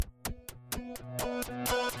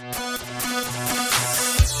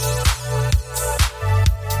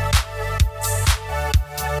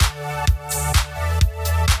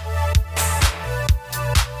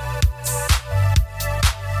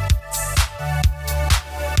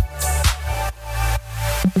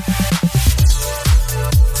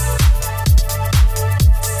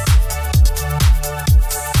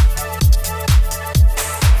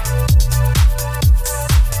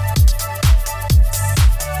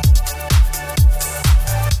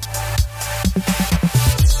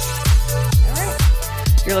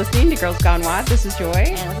You're listening to Girls Gone Wild. This is Joy.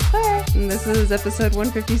 And this is Claire. And this is episode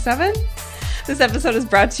 157. This episode is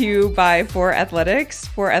brought to you by For Athletics,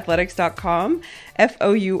 forathletics.com,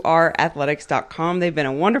 FOUR athletics.com. They've been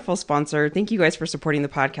a wonderful sponsor. Thank you guys for supporting the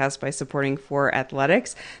podcast by supporting For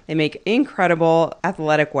Athletics. They make incredible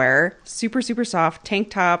athletic wear, super, super soft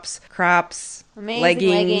tank tops, crops,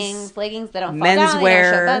 Amazing leggings that don't fall down, menswear. they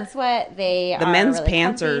don't show butt sweat. The men's really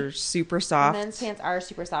pants comfy. Are super soft. The men's pants are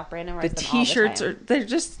super soft. Brandon wears the them all t-shirts the time. they're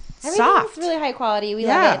just Everything's soft. Really high quality. We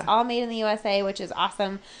love it. It's all made in the USA, which is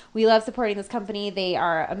awesome. We love supporting this company. They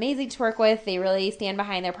are amazing to work with. They really stand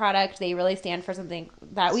behind their product. They really stand for something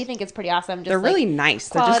that we think is pretty awesome. They're really nice.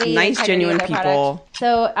 They're just nice, genuine people. Product.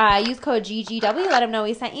 So use code GGW. Let them know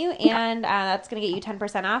we sent you, and that's going to get you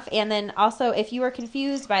 10% off. And then also, if you are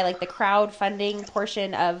confused by like the crowdfunding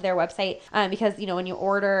portion of their website, because when you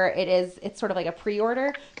order, it's sort of like a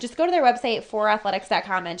pre-order. Just go to their website,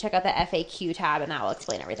 forathletics.com, and check out the FAQ tab, and that will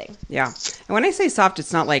explain everything. Yeah. And when I say soft,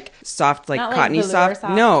 it's not like soft, like not cottony like soft.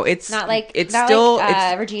 No, it's not like it's not still like,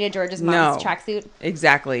 it's Regina George's mom's tracksuit.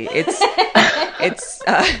 Exactly.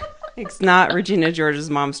 It's not Regina George's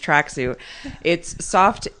mom's tracksuit. It's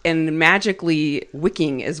soft and magically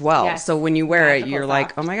wicking as well. Yes. So when you wear it, you're soft.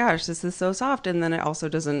 like, oh my gosh, this is so soft. And then it also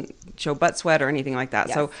doesn't show butt sweat or anything like that.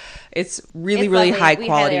 Yes. So it's really high quality. We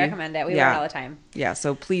highly recommend it. We wear it all the time. Yeah,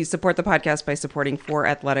 so please support the podcast by supporting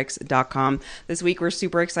forathletics.com. This week, we're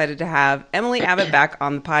super excited to have Emily Abbott back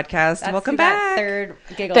on the podcast. Welcome back. Third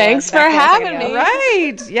giggle. Thanks for having me.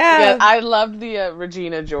 Right, yeah. I loved the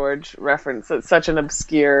Regina George reference. It's such an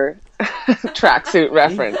obscure tracksuit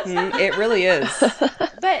reference. Mm-hmm. It really is.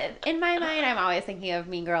 But in my mind, I'm always thinking of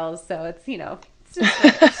Mean Girls, so it's,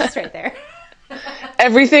 it's just right there.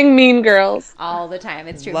 Everything Mean Girls. All the time.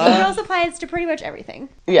 It's true. Mean Girls applies to pretty much everything.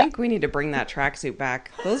 I think we need to bring that tracksuit back.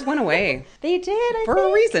 Those went away. They did, For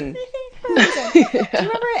a reason. Do you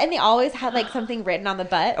remember? And they always had like something written on the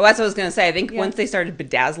butt. Oh, that's what I was going to say. I think once they started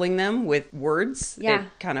bedazzling them with words, it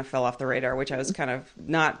kind of fell off the radar, which I was kind of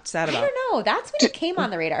not sad about. I don't know. That's when it came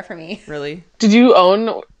on the radar for me. Really? Did you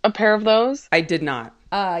own a pair of those? I did not.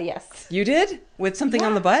 Yes. You did? With something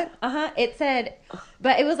on the butt? It said,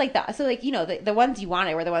 but it was like the ones you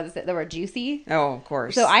wanted were the ones that were juicy. Oh, of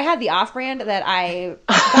course. So I had the off-brand that I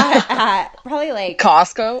got at probably like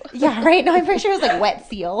Costco. Yeah, right. No, I'm pretty sure it was like Wet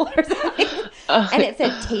Seal or something, and it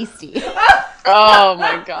said Tasty. Oh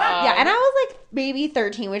my god. Yeah, and I was like maybe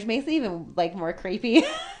 13, which makes it even like more creepy.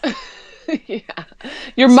 Yeah.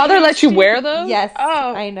 Your mother let you wear those? Yes.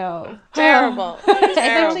 Oh, I know. terrible.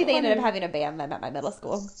 Eventually, they ended up having a band them at my middle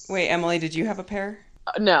school. Wait, Emily, did you have a pair?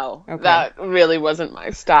 No, Okay. that really wasn't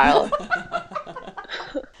my style.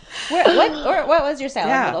 What was your style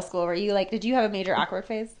in middle school? Were you like, did you have a major awkward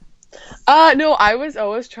phase? No, I was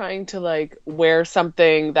always trying to like wear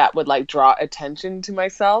something that would like draw attention to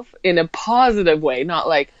myself in a positive way, not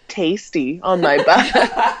like tasty on my butt.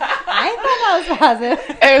 I thought that was positive.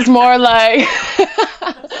 It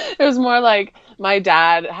was more like my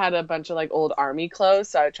dad had a bunch of like old army clothes,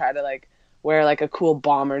 so I would try to like wear like a cool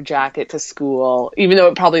bomber jacket to school, even though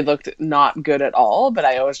it probably looked not good at all, but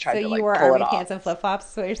I always tried to like you wore pull army it off. pants and flip-flops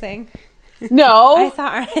is what you're saying? No. I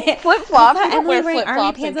thought flip-flops. You don't wear wearing flip-flops army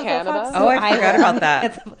in pants and Canada. flip-flops. Oh, I forgot about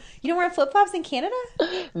that. You don't wear flip-flops in Canada?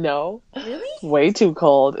 No. Really? Way too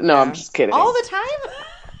cold. No, Yeah. I'm just kidding. All the time?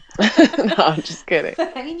 No, I'm just kidding.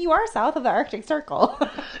 I mean, you are south of the Arctic Circle.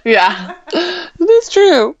 Yeah. That's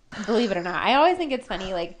true. Believe it or not. I always think it's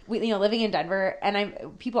funny, like, living in Denver,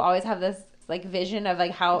 and people always have this, like, vision of,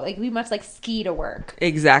 like, how, like, we must, like, ski to work.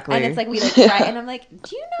 Exactly. And it's like, we, like, try, and I'm like,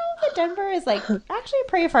 do you know that Denver is, like, actually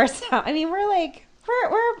pretty far south? I mean, we're, like,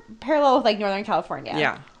 we're parallel with, like, Northern California.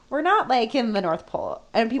 Yeah. We're not, like, in the North Pole.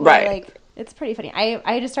 And people Right. are, like, it's pretty funny.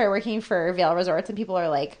 I just started working for Vail Resorts, and people are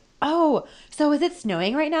like, oh, so is it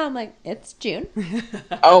snowing right now? I'm like, it's June.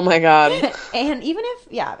 Oh my god. And even if,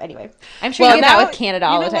 anyway. I'm sure you get that with Canada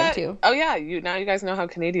all the time, too. Oh yeah, now you guys know how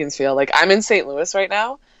Canadians feel. Like, I'm in St. Louis right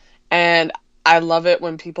now, and I love it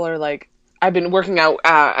when people are like, I've been working out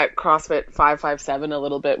at CrossFit 557 a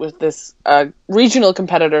little bit with this regional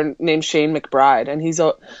competitor named Shane McBride, and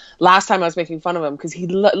last time I was making fun of him because he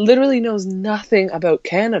literally knows nothing about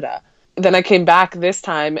Canada. Then I came back this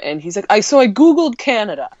time, and he's like, I Googled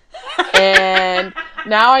Canada. And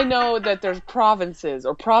now I know that there's provinces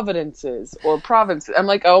or providences or provinces. I'm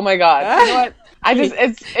like, oh my god. You know what?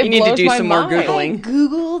 You need to do some more Googling. I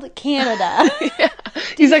Googled Canada. Yeah.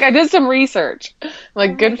 He's like, I did some research. I'm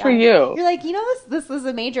like, good for you. You're like, this is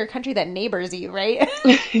a major country that neighbors you, right?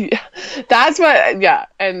 Yeah. That's what, yeah.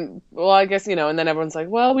 And, well, I guess, and then everyone's like,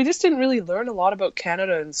 well, we just didn't really learn a lot about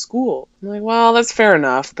Canada in school. I'm like, well, that's fair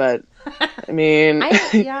enough, but, I mean. I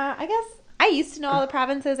guess I used to know all the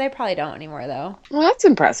provinces. I probably don't anymore, though. Well, that's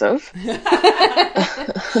impressive.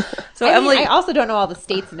 So Emily, Emily, I also don't know all the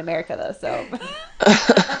states in America, though. So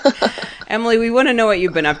Emily, we want to know what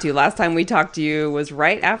you've been up to. Last time we talked to you was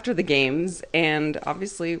right after the games, and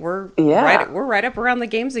obviously we're right up around the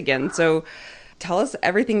games again. So tell us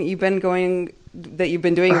everything that you've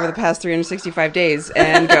been doing over the past 365 days,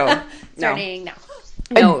 and go. starting now.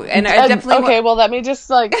 No, and I definitely okay. Well, let me just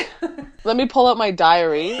let me pull out my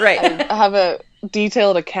diary. Right. I have a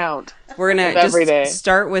detailed account. We're gonna every just day.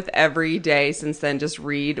 start with every day. Since then, just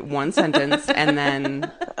read one sentence, and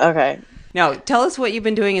then Okay. no. Tell us what you've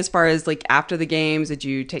been doing as far as like after the games. Did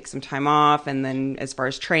you take some time off, and then as far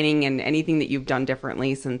as training and anything that you've done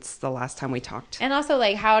differently since the last time we talked? And also,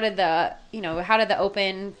 like, how did the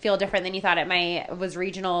Open feel different than you thought it might? Was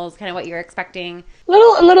regionals kind of what you were expecting? A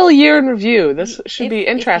little year in review. This should be If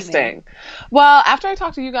you interesting. Well, after I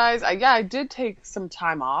talked to you guys, I did take some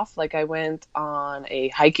time off. Like, I went on a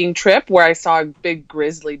hiking trip where I saw a big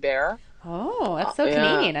grizzly bear. Oh, that's so Yeah.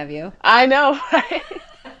 Canadian of you. I know, right?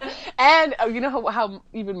 And you know how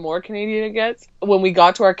even more Canadian it gets? When we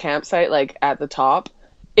got to our campsite, like at the top,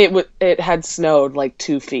 it had snowed like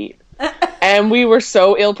 2 feet. And we were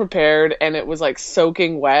so ill prepared, and it was like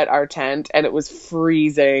soaking wet, our tent, and it was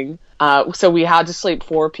freezing. So we had to sleep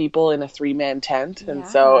 4 people in a 3-man tent, and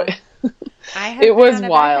so I have it was been on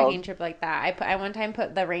a wild. backpacking trip like that. I one time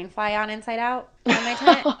put the rain fly on inside out on my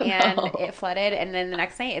tent, and it flooded. And then the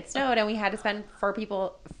next night it snowed, and we had to spend 4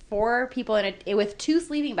 people with 2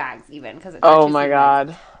 sleeping bags, even because Oh my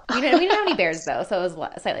god. We didn't have any bears though, so it was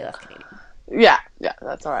slightly less Canadian. Yeah,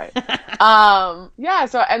 that's all right.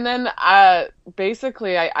 So, and then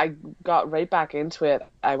basically I got right back into it.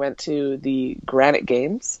 I went to the Granite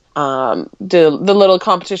Games, did the little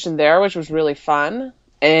competition there, which was really fun.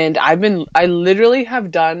 And I literally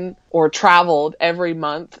have done or traveled every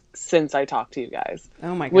month since I talked to you guys.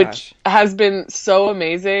 Oh my gosh. Which has been so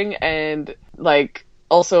amazing, and like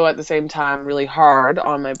also at the same time really hard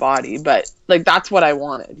on my body, but like that's what I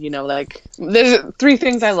wanted, you know. Like there's 3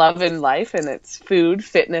 things I love in life, and it's food,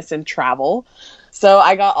 fitness, and travel. So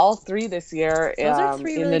I got all 3 this year. Those are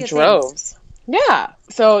 3 in really the good droves. Yeah.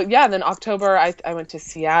 So yeah, then October I went to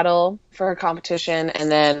Seattle for a competition,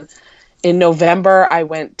 and then in November I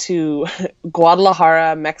went to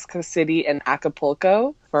Guadalajara, Mexico City, and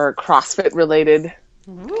Acapulco for CrossFit related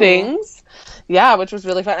things. Yeah, which was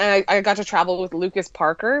really fun. And I got to travel with Lucas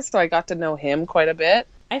Parker, so I got to know him quite a bit.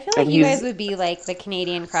 I feel like you guys would be like the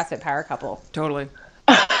Canadian CrossFit power couple. Totally.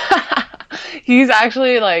 He's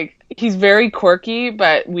actually he's very quirky,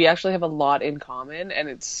 but we actually have a lot in common, and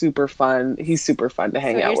it's super fun. He's super fun to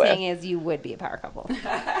hang out with. What you're saying is you would be a power couple.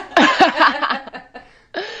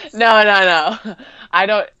 No. I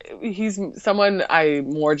don't. He's someone I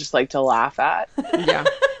more just like to laugh at. Yeah.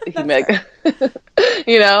 He make,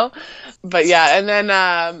 you know. But yeah, and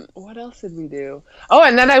then what else did we do? Oh,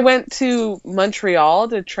 and then I went to Montreal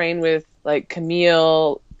to train with like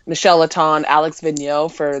Camille, Michelle Laton, Alex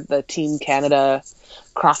Vigneault for the Team Canada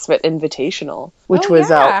CrossFit Invitational, which was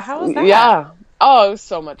how was that? Yeah. Oh, it was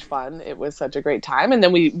so much fun. It was such a great time. And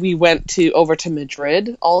then we went over to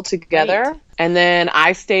Madrid all together. Great. And then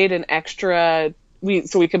I stayed an extra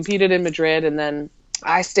we competed in Madrid, and then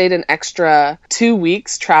I stayed an extra 2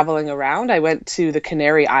 weeks traveling around. I went to the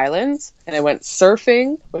Canary Islands, and I went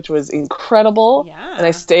surfing, which was incredible. Yeah. And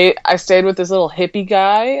I stayed with this little hippie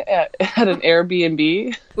guy at an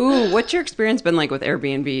Airbnb. Ooh, what's your experience been like with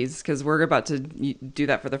Airbnbs? Because we're about to do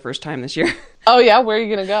that for the first time this year. Oh yeah, where are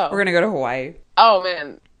you gonna go? We're gonna go to Hawaii. Oh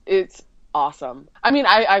man, it's awesome. I mean,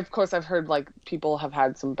 I of course I've heard like people have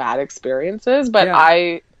had some bad experiences, but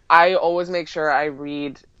Yeah. I always make sure I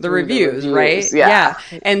read The reviews, right? Yeah.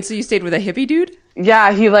 And so you stayed with a hippie dude?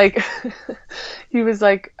 Yeah, he he was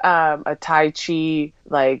like a Tai Chi,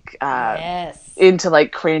 Yes. into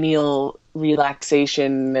like cranial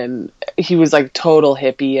relaxation, and he was like total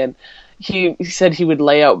hippie, and he said he would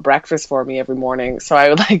lay out breakfast for me every morning. So I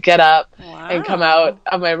would like get up and come out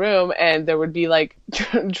of my room, and there would be like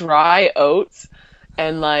dry oats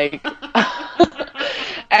and like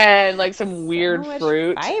and like some weird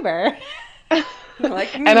fruit. Fiber.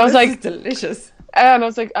 Like, And I was this like- is delicious. And I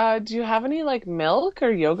was like, do you have any like milk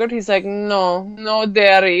or yogurt? He's like, no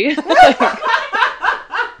dairy.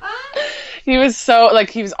 He was so like,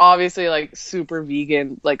 he was obviously like super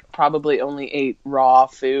vegan, like probably only ate raw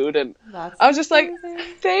food. And That's I was just like,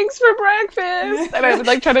 thanks for breakfast. And I would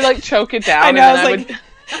like try to like choke it down. I know, and I then was like,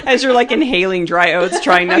 as you're like inhaling dry oats,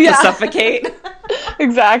 trying not Yeah. to suffocate.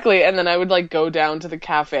 exactly. And then I would like go down to the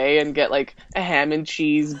cafe and get like a ham and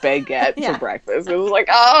cheese baguette Yeah. for breakfast. It was like,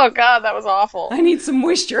 oh God, that was awful. I need some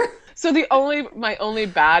moisture. So my only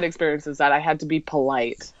bad experience is that I had to be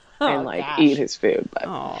polite and like gosh. eat his food. But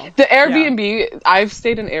Oh, the Airbnb, I've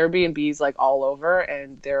stayed in Airbnbs like all over,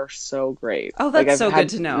 and they're so great. Oh, that's like, I've so had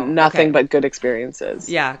good to know. Nothing Okay. but good experiences.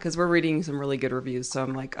 Yeah, because we're reading some really good reviews, so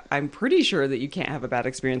I'm pretty sure that you can't have a bad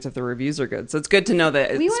experience if the reviews are good. So it's good to know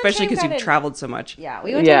that, We went especially to because that you've in- traveled so much. Yeah,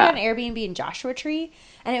 we went Yeah. to an Airbnb in Joshua Tree,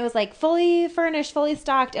 and it was like fully furnished, fully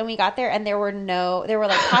stocked. And we got there, and there were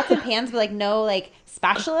like pots and pans, but like no like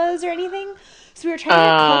spatulas or anything. So we were trying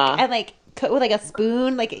to cook and like cook with like a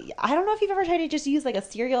spoon. Like I don't know if you've ever tried to just use like a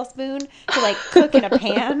cereal spoon to like cook in a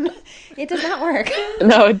pan. It does not work.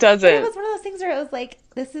 No, it It doesn't. was one of those things where it was like,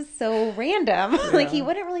 this is so random. Like you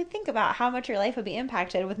wouldn't really think about how much your life would be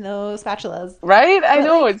impacted with no spatulas. Right? I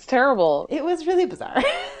know, like- it's terrible. It was really bizarre.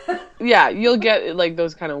 Yeah, you'll get like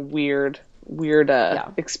those kind of weird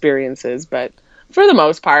experiences, but for the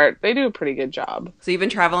most part, they do a pretty good job. So you've been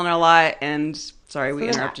traveling a lot, and sorry, we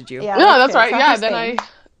interrupted you. Yeah. No, that's okay, right. it's Yeah, not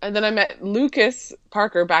then I met Lucas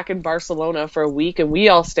Parker back in Barcelona for a week, and we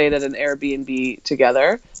all stayed at an Airbnb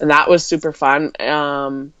together, and that was super fun.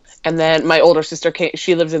 And then my older sister came.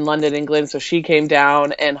 She lives in London, England, so she came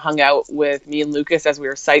down and hung out with me and Lucas as we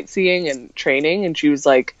were sightseeing and training. And she was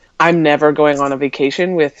like, "I'm never going on a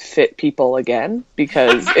vacation with fit people again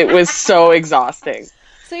because it was so exhausting."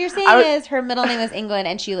 So you're saying is her middle name is England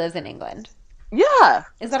and she lives in England? Yeah,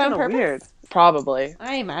 Is that on kinda purpose? weird. Probably.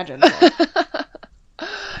 I imagine so.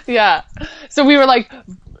 Yeah. So we were like,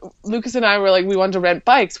 Lucas and I were like, we wanted to rent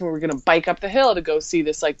bikes. We were going to bike up the hill to go see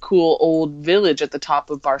this like cool old village at the top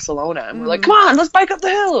of Barcelona. And we're like, come on, let's bike up the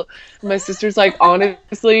hill. And my sister's like,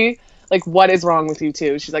 honestly, like, what is wrong with you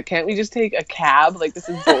two? She's like, can't we just take a cab? Like, this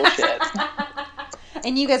is bullshit.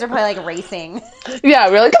 And you guys are probably like racing. Yeah,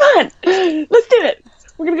 we were like, come on, let's do it.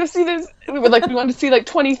 We're going to go see this. We wanted to see like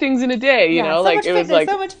 20 things in a day, you know? so Like, much it was fitness, like,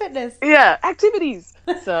 so much fitness. yeah, activities.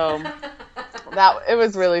 So it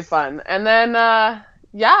was really fun. And then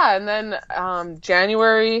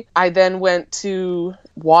January I then went to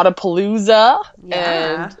Wadapalooza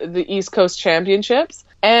Yeah. and the East Coast Championships.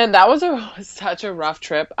 And that was such a rough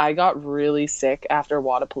trip. I got really sick after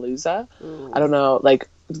Wadapalooza. I don't know, like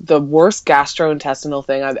the worst gastrointestinal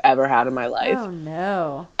thing I've ever had in my life. Oh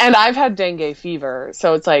no. And I've had dengue fever,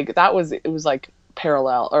 so it's like it was like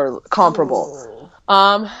parallel or comparable.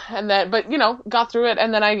 And then, but you know, got through it.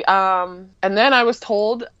 And then I was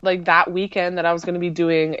told like that weekend that I was going to be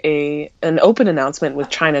doing an open announcement with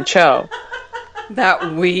China Cho.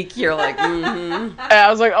 That week, you're like, And I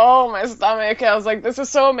was like, oh, my stomach. I was like, this is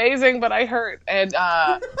so amazing, but I hurt. And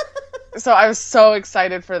so I was so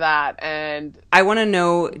excited for that. And I want to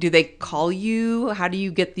know, do they call you? How do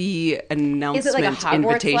you get the announcement Is it like a Hogwarts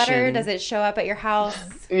invitation? letter? Does it show up at your house?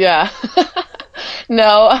 yeah,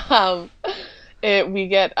 no, we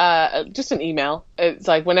get just an email. It's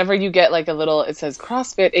like whenever you get like it says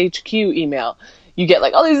CrossFit HQ email, you get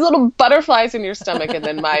like all these little butterflies in your stomach, and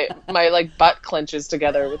then my like butt clenches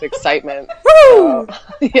together with excitement. Woo!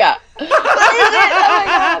 Yeah. Oh my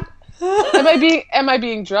God. Am I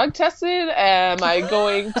being drug tested? Am I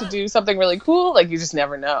going to do something really cool? Like you just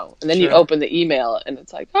never know. And then you Sure. open the email and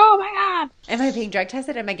it's like, oh my God. Am I being drug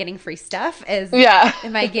tested? Am I getting free stuff? Yeah.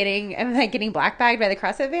 Am I getting black bagged by the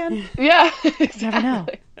CrossFit van? Yeah. You never know.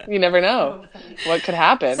 You never know what could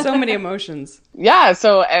happen. So many emotions. Yeah,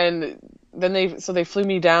 then they flew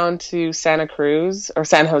me down to Santa Cruz or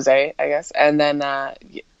San Jose, I guess, and then I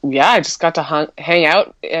just got to hang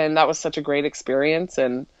out, and that was such a great experience,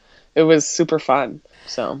 and it was super fun.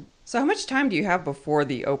 So how much time do you have before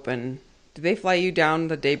the open? Do they fly you down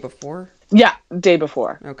the day before? yeah, day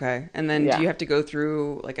before. Okay, and then Yeah. do you have to go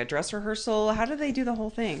through like a dress rehearsal? How do they do the whole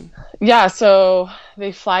thing? Yeah, so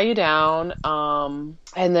they fly you down, and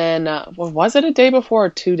then was it a day before or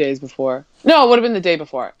 2 days before? No, it would have been the day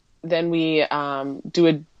before. Then we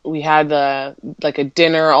had a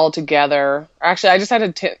dinner all together. Actually, I just had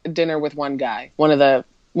a dinner with one guy, one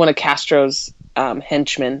of Castro's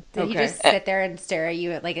henchmen. Did he Okay. just sit there and stare at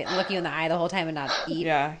you, like look you in the eye the whole time and not eat?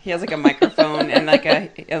 Yeah, he has like a microphone and like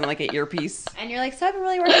a earpiece. And you're like, so I've been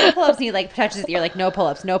really working on pull-ups, and he like touches it. You're like, no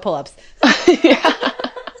pull-ups, no pull-ups.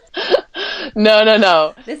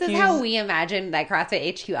 No. This is how we imagine that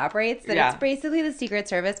CrossFit HQ operates. That Yeah. it's basically the Secret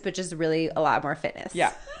Service, but just really a lot more fitness.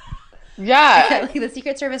 Yeah. Yeah, Like the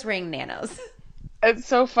Secret Service wearing nanos. it's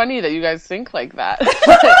so funny that you guys think like that.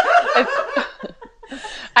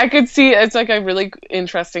 I could see it's like a really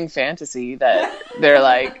interesting fantasy that they're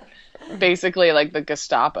like basically like the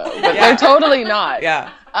Gestapo, but Yeah. they're totally not.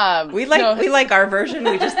 Yeah. We like our version.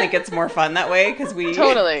 We just think it's more fun that way because we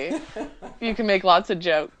Totally. You can make lots of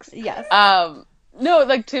jokes. Yes. No,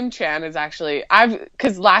 like Tim Chan is actually,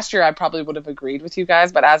 because last year I probably would have agreed with you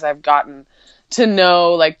guys, but as I've gotten to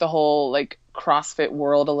know like the whole like CrossFit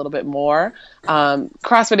world a little bit more,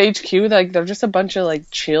 CrossFit HQ, like they're just a bunch of like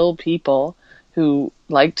chill people who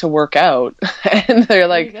like to work out. And they're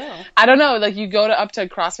like, I don't know, like you go up to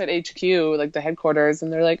CrossFit HQ, like the headquarters,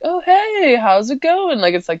 and they're like, oh, hey, how's it going?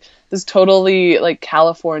 Like, it's like this totally like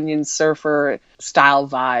Californian surfer style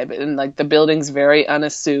vibe. And like the building's very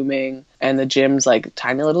unassuming, and the gym's like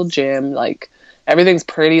tiny little gym, like everything's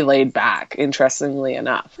pretty laid back, interestingly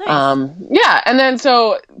enough. Nice. Yeah. And then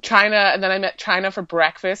so China, and then I met China for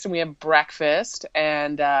breakfast, and we had breakfast,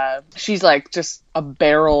 and she's like just a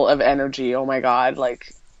barrel of energy. Oh my God.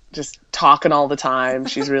 Like just talking all the time.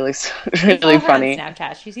 She's really, really funny.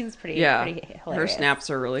 Snapchat. She seems pretty Her hilarious. snaps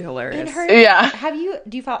are really hilarious. Yeah.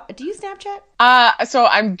 Do you Snapchat? So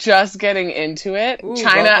I'm just getting into it. Ooh,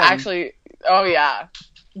 China welcome. actually, oh yeah.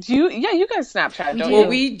 You guys Snapchat, don't Well, you?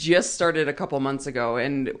 we just started a couple months ago,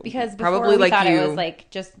 and Because before probably we like thought you, it was like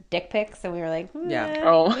just dick pics, and we were like, Yeah.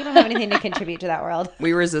 Oh. we don't have anything to contribute to that world.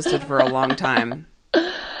 we resisted for a long time.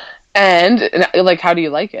 And like, how do you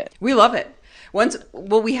like it? We love it.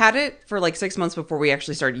 We had it for like 6 months before we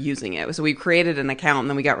actually started using it. So we created an account, and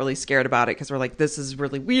then we got really scared about it because we're like, this is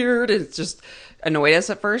really weird. It just annoyed us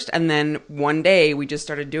at first. And then one day we just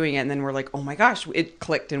started doing it, and then we're like, oh my gosh, it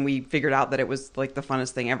clicked, and we figured out that it was like the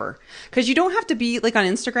funnest thing ever. Because you don't have to be like on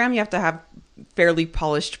Instagram, you have to have fairly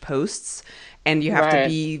polished posts. And you have to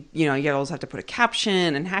be, you always have to put a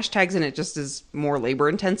caption and hashtags, and it just is more labor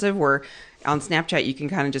intensive. Where on Snapchat, you can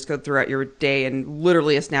kind of just go throughout your day, and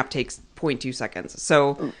literally a snap takes 0.2 seconds.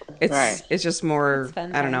 So it's just more,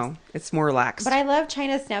 fun I don't know, it's more relaxed. But I love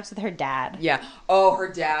China's snaps with her dad. Yeah. Oh,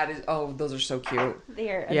 her dad is, those are so cute.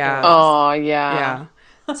 They're Yeah. adorable. Oh, yeah.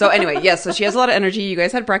 Yeah. So anyway, yes, so she has a lot of energy. You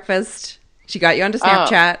guys had breakfast. She got you onto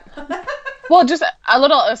Snapchat. Well, just a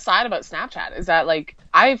little aside about Snapchat is that, like,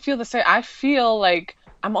 I feel the same. I feel like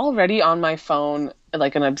I'm already on my phone,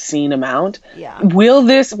 like, an obscene amount. Yeah. Will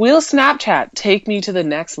Snapchat take me to the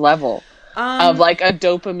next level of, like, a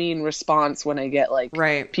dopamine response when I get, like,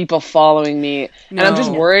 people following me? And I'm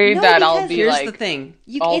just worried that I'll be, here's like, the thing.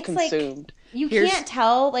 all consumed. You can't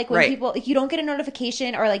tell, like, when people, like, you don't get a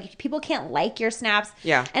notification, or like people can't like your snaps.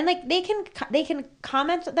 Yeah. And like they can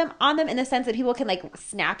comment on them in the sense that people can like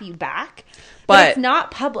snap you back, but it's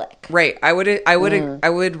not public. Right. I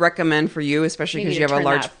would recommend for you, especially because you have a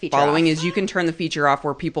large following, is you can turn the feature off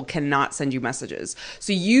where people cannot send you messages,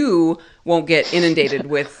 so you won't get inundated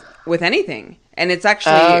with anything. And it's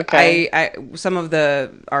actually, I some of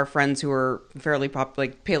our friends who are fairly pop,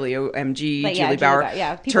 like Paleo MG, Like, Julie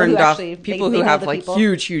Bauer, turned off, people who have like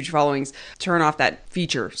huge followings, turn off that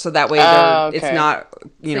feature. So that way it's not,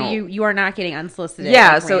 you are not getting unsolicited.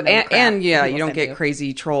 Yeah. So, and you don't get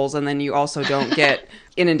crazy trolls, and then you also don't get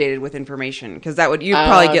inundated with information, because you'd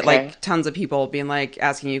probably get like tons of people being like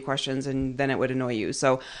asking you questions, and then it would annoy you.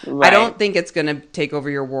 So I don't think it's going to take over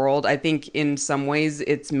your world. I think in some ways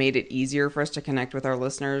it's made it easier for us to connect with our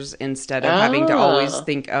listeners, instead of having to always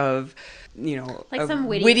think of like some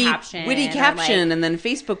witty caption and then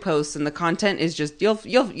Facebook posts, and the content is just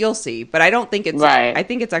you'll see. But I don't think it's I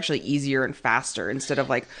think it's actually easier and faster, instead of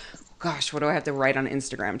like, gosh, what do I have to write on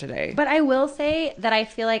Instagram today? But I will say that I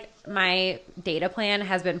feel like my data plan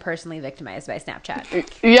has been personally victimized by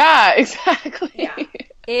Snapchat. Yeah, exactly. Yeah.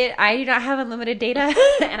 I do not have unlimited data,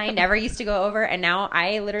 and I never used to go over, and now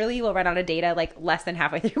I literally will run out of data like less than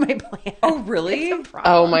halfway through my plan. Oh, really?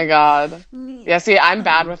 Oh my God. Yeah, see, I'm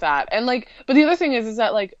bad with that. And like, but the other thing is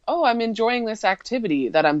that like, I'm enjoying this activity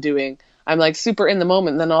that I'm doing. I'm like super in the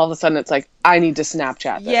moment, and then all of a sudden it's like, I need to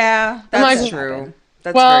Snapchat this. Yeah, that's true.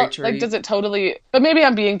 That's very true. Like, does it totally? But maybe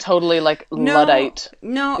I'm being totally like Luddite.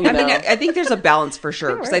 No, I think there's a balance for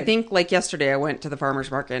sure. Because I think like yesterday I went to the farmer's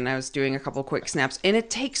market, and I was doing a couple quick snaps, and it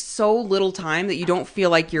takes so little time that you don't feel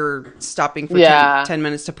like you're stopping for 10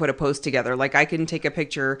 minutes to put a post together. Like, I can take a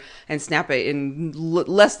picture and snap it in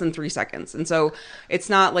less than 3 seconds, and so it's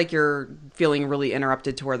not like you're feeling really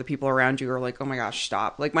interrupted to where the people around you are like, oh my gosh,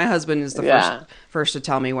 stop. Like, my husband is the first to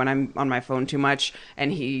tell me when I'm on my phone too much,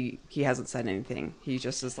 and he hasn't said anything. He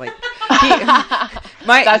just is like,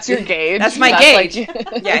 that's your gauge. That's my gauge.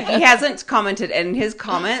 Yeah, he hasn't commented. And his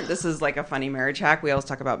comment, this is like a funny marriage hack. We always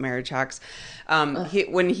talk about marriage hacks.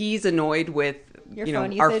 When he's annoyed with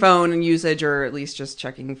our phone usage, or at least just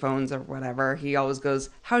checking phones or whatever, he always goes,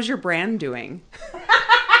 "How's your brand doing?"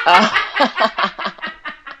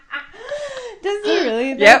 Does he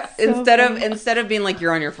really? Yep. So instead of being like,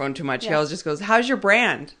 you're on your phone too much, he always just goes, "How's your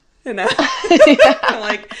brand?" And I'm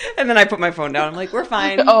like, and then I put my phone down. I'm like, we're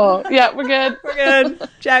fine. Oh, yeah, we're good. We're good.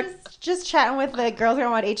 Check. just chatting with the Girls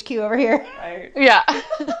Gone Wild HQ over here. Right. Yeah.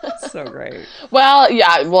 So great. Well,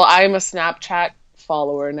 yeah. Well, I'm a Snapchat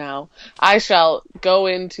follower now. I shall go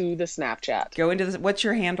into the Snapchat. Go into this. What's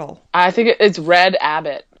your handle? I think it's Red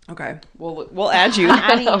Abbott. Okay. We'll add you. I'm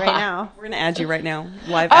adding you right now. We're gonna add you right now.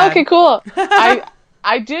 Live ad. Okay, cool.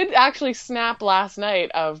 I did actually snap last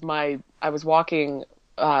night of I was walking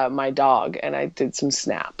my dog and I did some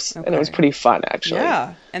snaps and it was pretty fun actually.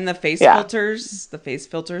 Yeah. And the face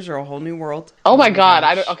filters are a whole new world. Oh my God.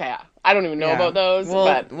 gosh. I don't even know about those,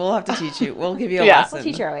 but we'll have to teach you. We'll give you a Yeah. lesson. We'll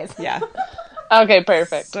teach you our ways. Yeah. okay,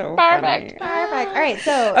 perfect. So Perfect. funny. Perfect. All right,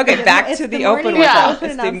 so Okay, back to the open morning Yeah. workout.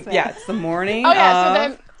 announcement. It's the morning. Oh yeah,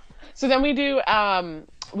 of- so then we do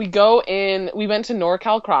we go in, we went to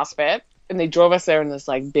NorCal CrossFit and they drove us there in this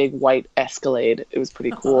like big white Escalade. It was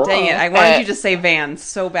pretty cool. Dang it! I wanted you to say Vans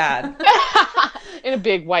so bad. In a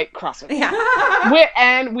big white CrossFit. Yeah.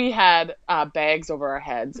 And we had bags over our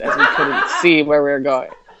heads as we couldn't see where we were going.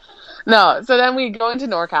 No, so then we go into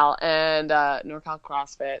NorCal and NorCal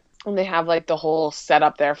CrossFit, and they have like the whole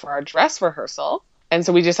setup there for our dress rehearsal. And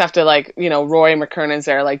so we just have to like, Roy McKernan's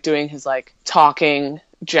there like doing his like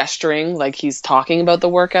gesturing, like he's talking about the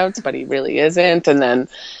workouts, but he really isn't. And then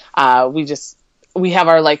we have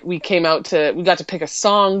our like, we got to pick a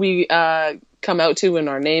song we come out to when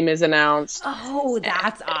our name is announced. Oh,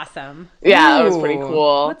 that's awesome. Yeah, that was Ooh. pretty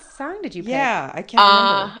cool. What song did you pick? Yeah, I can't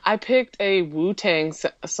remember. I picked a Wu-Tang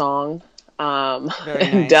song. Very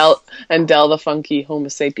and nice. Del the Funky Homo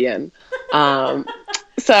Sapien.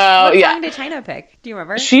 So What yeah, song did China pick? Do you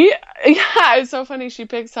remember? it's so funny. She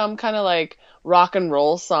picked some kind of like rock and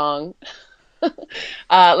roll song.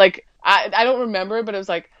 Like I don't remember it, but it was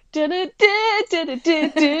like I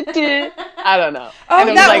don't know. Oh, And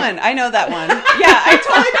it was that like, one. I know that one. Yeah, I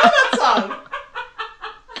totally know that song.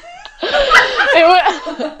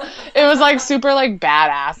 it was like super like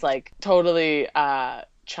badass, like totally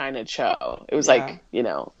China Cho. It was Yeah. like,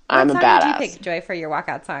 I'm a What song badass. did you pick, Joy, for your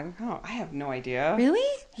walkout song? Oh, I have no idea. Really?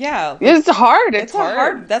 Yeah. It's hard. It's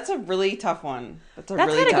hard. That's a really tough one. That's That's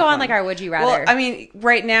really gotta tough go on one. like our Would You Rather. Well, I mean,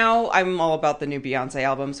 right now I'm all about the new Beyonce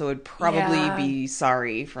album, so it would probably Yeah. be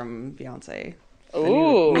 "Sorry" from Beyonce. The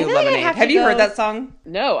Ooh. new I feel like I'd Lemonade. have Have to you go- heard that song?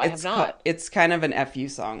 No, I It's have not. it's kind of an FU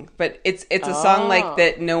song, but it's a song like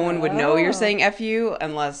that no one would know you're saying FU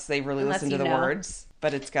unless they really Unless listen to you the know. words.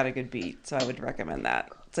 But it's got a good beat, so I would recommend that.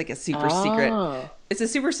 It's like a super secret. It's a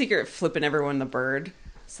super secret flipping everyone the bird.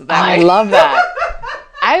 So that I love that.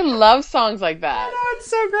 I love songs like that. Oh, it's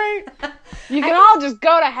so great. You can all just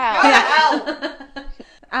go to hell.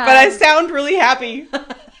 But I sound really happy.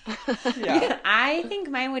 Yeah. I think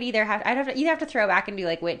mine would either have to throw back and do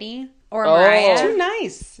like Whitney or Oh. Mariah. Too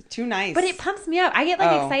nice. Too nice. But it pumps me up. I get like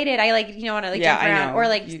Oh. excited. I like want to like Yeah, jump I around know. or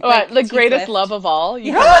like You- The T greatest Swift. love of all.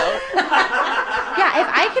 You come out. Yeah, if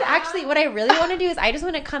I could actually, what I really want to do is I just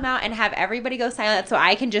want to come out and have everybody go silent so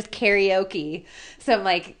I can just karaoke. So I'm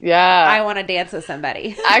like, Yeah. I want to dance with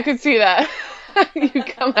somebody. I could see that. You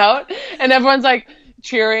come out and everyone's like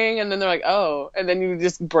cheering and then they're like, oh, and then you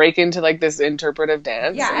just break into like this interpretive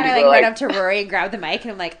dance. Yeah, and I people like are run up to Rory and grab the mic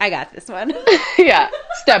and I'm like, I got this one. yeah,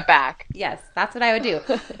 step back. Yes, that's what I would do.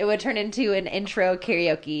 It would turn into an intro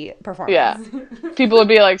karaoke performance. Yeah. People would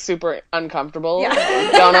be like super uncomfortable.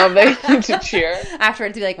 Yeah. Don't know if they need to cheer.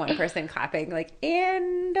 Afterwards, be like one person clapping, like,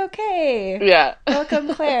 and okay. Yeah.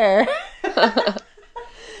 Welcome, Claire.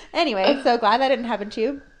 Anyway, so glad that didn't happen to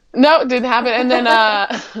you. No, it didn't happen. And then,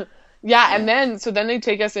 yeah, and then, so then they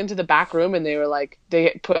take us into the back room and they were like,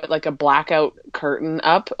 they put like a blackout curtain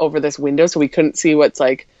up over this window so we couldn't see what's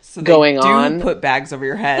like So they going do on. put bags over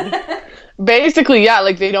your head. Basically, yeah,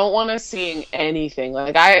 like they don't want us seeing anything.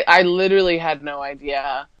 Like I literally had no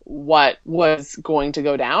idea what was going to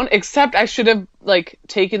go down, except I should have like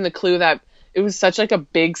taken the clue that it was such like a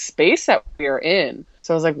big space that we were in.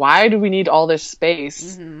 So I was like, why do we need all this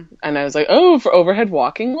space? Mm-hmm. And I was like, oh, for overhead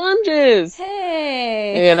walking lunges.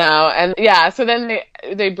 Hey. And yeah, so then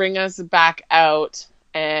they bring us back out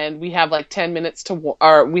and we have like 10 minutes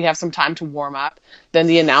or we have some time to warm up. Then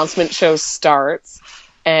the announcement show starts.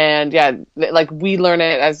 And yeah, like we learn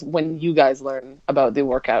it as when you guys learn about the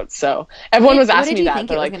workouts. So everyone was asking me that. What did you think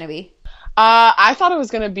They're it was like, going to be? I thought it was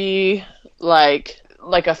going to be like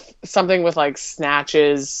something with like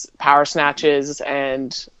snatches, power snatches,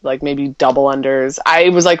 and like maybe double unders. I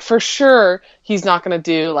was like, for sure he's not going to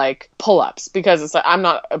do like pull-ups because it's like I'm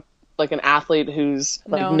not like an athlete who's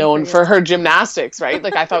like known for her gymnastics, right?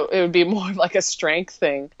 Like I thought it would be more of like a strength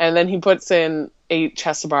thing. And then he puts in 8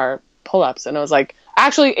 chest to bar pull-ups, and I was like,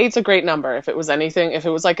 actually 8's a great number. If it was anything, if it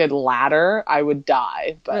was like a ladder, I would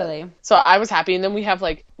die. But Really? so I was happy. And then we have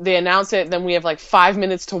like they announce it, then we have like 5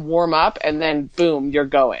 minutes to warm up, and then boom, you're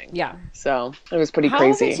going. Yeah. So it was pretty How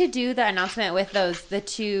crazy. was it to do the announcement with the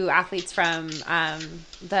two athletes from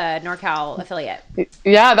the NorCal affiliate?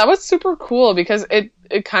 Yeah, that was super cool because it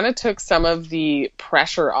kind of took some of the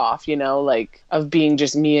pressure off, you know, like of being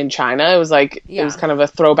just me in China. It was like, it was kind of a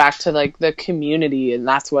throwback to like the community, and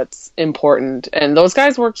that's what's important. And those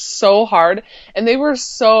guys worked so hard, and they were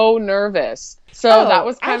so nervous. So that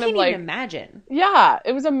was kind of like, I can't even imagine. Yeah,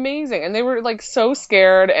 it was amazing. And they were like so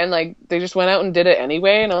scared, and like they just went out and did it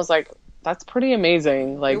anyway. And I was like, that's pretty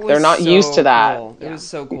amazing. Like they're not used to that. Cool. It was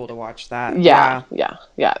so cool to watch that. Yeah.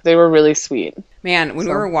 They were really sweet. Man, when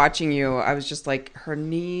we were watching you, I was just like, her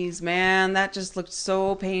knees, man, that just looked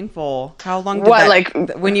so painful. How long did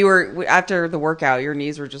that, when you were, after the workout, your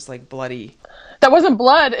knees were just like bloody? That wasn't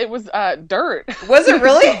blood. It was dirt. Was it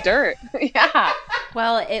really? Dirt. Yeah.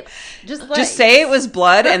 Well, it just say it was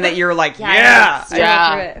blood and that you're like,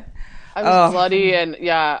 yeah. I was bloody, and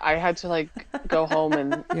I had to like go home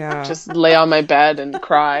and just lay on my bed and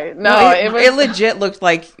cry. No, it legit looked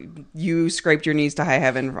like you scraped your knees to high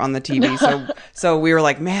heaven on the TV. So we were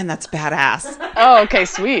like, man, that's badass. Oh, okay,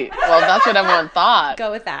 sweet. Well, that's what everyone thought.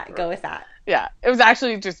 Go with that. Yeah, it was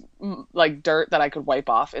actually just like dirt that I could wipe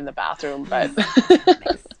off in the bathroom, but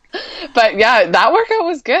but yeah, that workout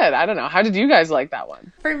was good. I don't know. How did you guys like that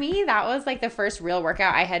one? For me, that was like the first real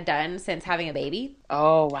workout I had done since having a baby.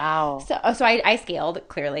 Oh, wow. So I scaled,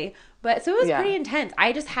 clearly. But so it was pretty intense.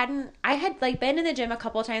 I had like been in the gym a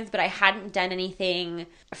couple of times, but I hadn't done anything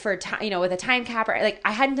for time, with a time cap, or like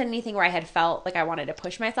I hadn't done anything where I had felt like I wanted to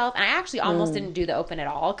push myself. And I actually almost didn't do the open at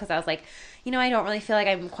all, because I was like, I don't really feel like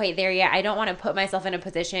I'm quite there yet. I don't want to put myself in a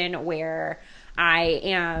position where I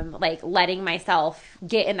am like letting myself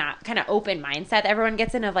get in that kind of open mindset that everyone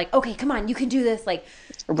gets in of like, okay, come on, you can do this. Like,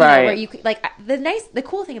 where you like the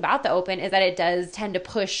cool thing about the open is that it does tend to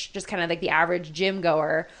push just kind of like the average gym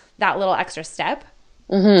goer that little extra step.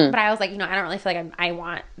 But I was like, I don't really feel like I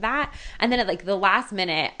want that. And then at like the last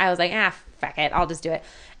minute, I was like, fuck it, I'll just do it.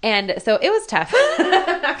 And so it was tough.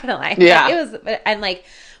 I'm not gonna lie. Yeah. It was, and like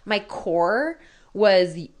my core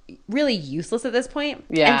was really useless at this point.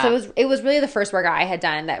 Yeah. And so it was really the first workout I had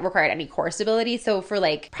done that required any core stability. So for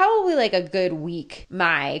like probably like a good week,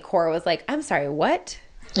 my core was like, I'm sorry, what?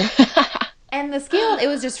 And the scale, it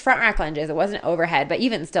was just front rack lunges. It wasn't overhead, but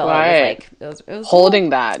even still, it was holding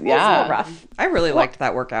that. It was a little rough. I really liked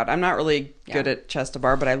that workout. I'm not really good at chest to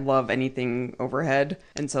bar, but I love anything overhead.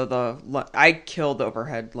 And so I killed the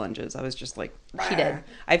overhead lunges. I was just like, she did.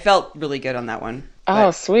 I felt really good on that one.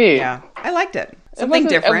 Oh, sweet. Yeah, I liked it. Something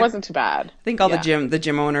different. It wasn't too bad. I think all the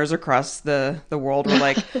gym owners across the world were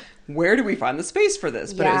like, where do we find the space for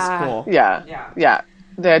this? But it was cool. Yeah.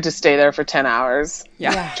 They had to stay there for 10 hours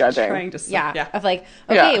judging. Trying to of like,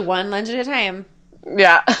 okay, one lunge at a time.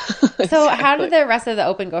 Yeah. So how did the rest of the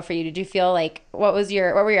open go for you? Did you feel like, what were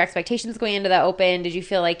your expectations going into the open? Did you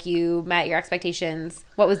feel like you met your expectations?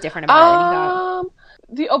 What was different about it than you thought?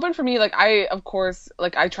 The open for me, like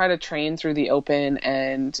I try to train through the open,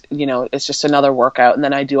 and it's just another workout, and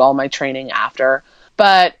then I do all my training after.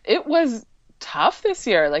 But it was tough this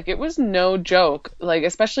year. Like it was no joke. Like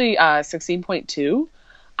especially 16.2.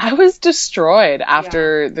 I was destroyed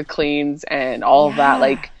after the cleans and all of that.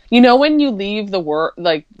 Like, when you leave the work,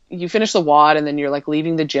 like you finish the WOD and then you're like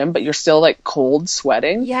leaving the gym, but you're still like cold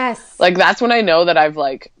sweating. Yes. Like that's when I know that I've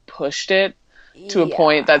like pushed it to a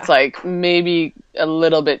point that's like maybe a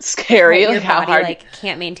little bit scary. Your like how body hard like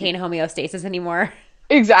can't maintain homeostasis anymore.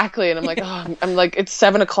 Exactly. And I'm like, I'm like, it's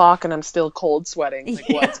 7:00 and I'm still cold sweating. Like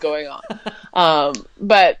what's going on?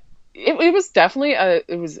 But it was definitely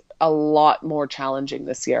a lot more challenging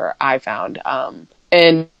this year, I found.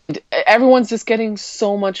 And everyone's just getting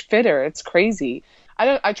so much fitter. It's crazy.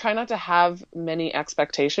 I try not to have many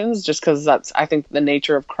expectations, just because I think the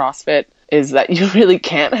nature of CrossFit is that you really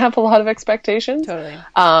can't have a lot of expectations. Totally.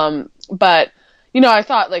 But I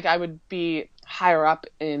thought like I would be higher up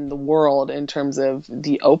in the world in terms of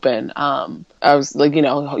the open. I was like, you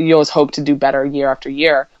always hope to do better year after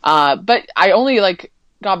year. But I only like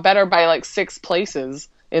got better by like 6 places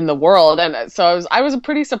in the world, and so I was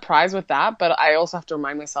pretty surprised with that. But I also have to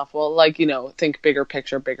remind myself, well, like think bigger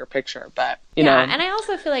picture. But you know, and I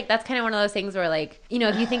also feel like that's kind of one of those things where like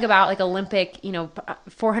if you think about like Olympic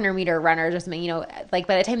 400-meter runners or something, like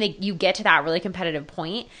by the time you get to that really competitive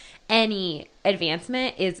point, any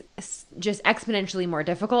advancement is just exponentially more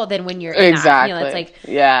difficult than when you're in exactly. That. It's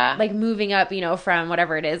like like moving up, from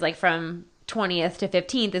whatever it is, like from 20th to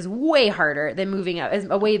 15th is way harder than moving up, is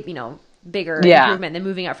a way bigger improvement than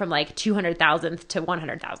moving up from like 200,000th to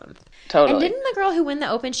 100,000th. Totally. And didn't the girl who won the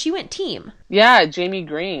open, she went team? Yeah, Jamie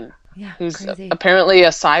Green. Yeah, who's crazy. apparently a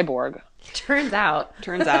cyborg. Turns out.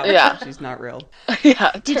 Yeah. She's not real.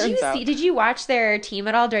 Yeah. Did you watch their team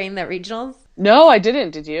at all during the regionals? No, I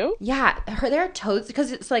didn't. Did you? Yeah, their toes,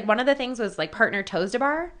 because it's like one of the things was like partner toes to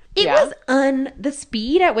bar. It Yeah. was the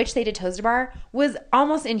speed at which they did toes to bar was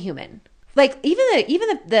almost inhuman. Like even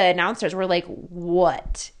the announcers were like,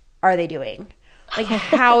 "What are they doing? Like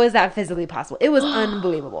how is that physically possible?" It was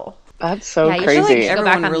unbelievable. That's so Yeah, you should, crazy. like, go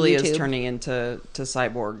back Everyone on really is YouTube. turning into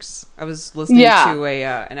cyborgs. I was listening to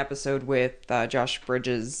an episode with Josh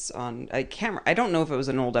Bridges on a camera. I don't know if it was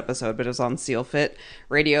an old episode, but it was on Seal Fit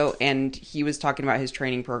Radio, and he was talking about his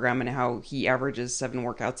training program and how he averages 7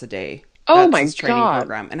 workouts a day. Oh That's my his training God.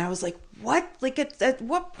 program. And I was like, what? Like at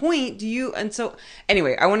what point do you? And so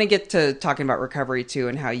anyway, I want to get to talking about recovery too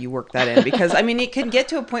and how you work that in, because I mean, it can get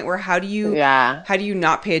to a point where how do you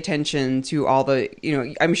not pay attention to all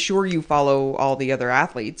the, I'm sure you follow all the other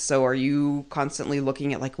athletes. So are you constantly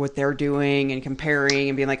looking at like what they're doing and comparing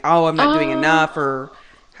and being like, oh, I'm not doing enough, or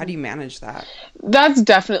how do you manage that? That's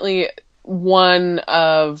definitely one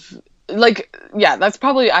of that's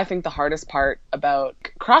probably, I think, the hardest part about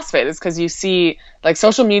CrossFit is because you see, like,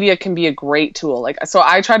 social media can be a great tool. Like, so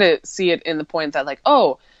I try to see it in the point that, like,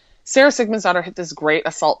 oh, Sarah Sigmundsdottir hit this great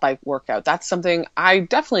assault bike workout. That's something I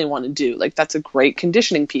definitely want to do. Like, that's a great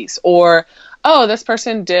conditioning piece. Or, oh, this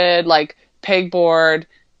person did, like, pegboard,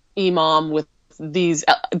 EMOM with these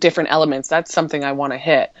different elements. That's something I want to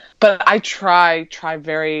hit. But I try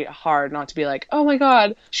very hard not to be like, oh my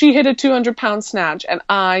God, she hit a 200-pound snatch and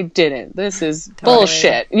I didn't. This is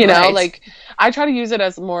bullshit. You know, Right. like I try to use it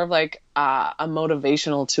as more of like a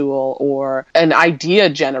motivational tool or an idea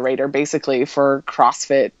generator basically for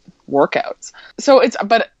CrossFit workouts. So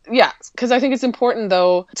because I think it's important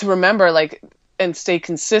though to remember like and stay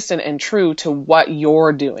consistent and true to what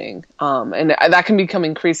you're doing. And that can become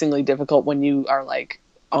increasingly difficult when you are like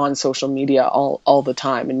on social media all the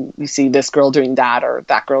time and you see this girl doing that or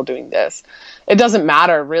that girl doing this. It doesn't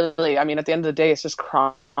matter really. I mean, at the end of the day, it's just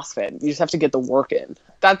CrossFit. You just have to get the work in.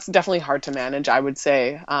 That's definitely hard to manage, I would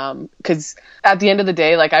say. Because at the end of the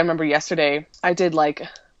day, like I remember yesterday,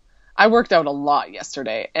 I worked out a lot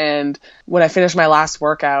yesterday. And when I finished my last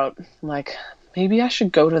workout, I'm like, maybe I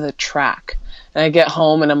should go to the track. And I get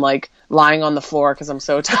home and I'm like lying on the floor because I'm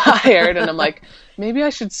so tired. And I'm like, maybe I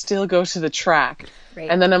should still go to the track. Right.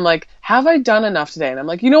 And then I'm like, have I done enough today? And I'm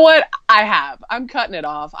like, you know what? I have. I'm cutting it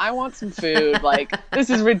off. I want some food. Like, this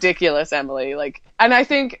is ridiculous, Emily. Like, and I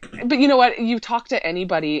think, but you know what? You talk to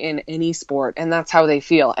anybody in any sport and that's how they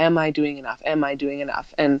feel. Am I doing enough? Am I doing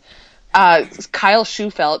enough? And Kyle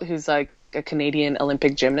Schufelt, who's like a Canadian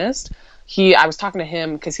Olympic gymnast, I was talking to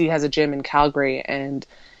him because he has a gym in Calgary and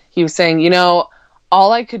he was saying,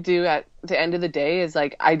 all I could do at the end of the day is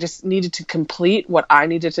like, I just needed to complete what I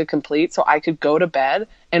needed to complete so I could go to bed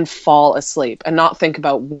and fall asleep and not think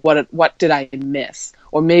about what did I miss?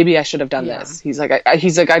 Or maybe I should have done this. He's like, I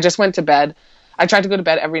just went to bed. I tried to go to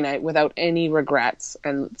bed every night without any regrets.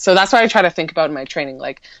 And so that's what I try to think about in my training.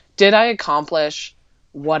 Like, did I accomplish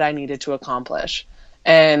what I needed to accomplish?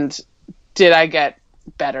 And did I get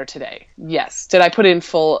better today? Yes. Did I put in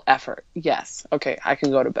full effort? Yes. Okay, I can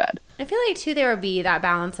go to bed. I feel like too there would be that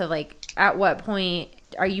balance of like at what point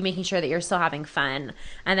are you making sure that you're still having fun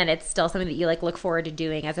and then it's still something that you like look forward to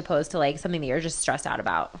doing as opposed to like something that you're just stressed out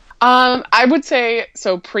about. I would say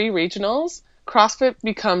so pre-regionals, CrossFit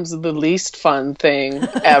becomes the least fun thing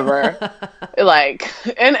ever. Like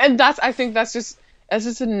and I think that's just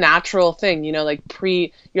a natural thing, like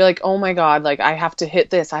you're like, oh my God, like I have to hit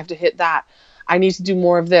this, I have to hit that. I need to do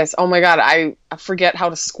more of this. Oh my God, I forget how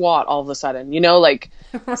to squat all of a sudden, like,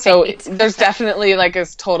 Right. So there's definitely like a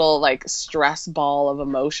total like stress ball of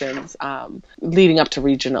emotions leading up to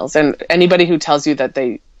regionals. And anybody who tells you that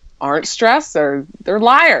they aren't stressed, they're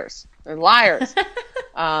liars. They're liars.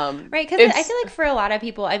 Right. Because I feel like for a lot of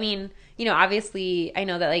people, I mean, obviously I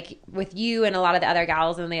know that like with you and a lot of the other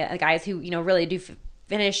gals and the guys who, really do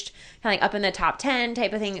finished kind of like up in the top 10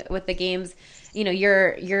 type of thing with the games,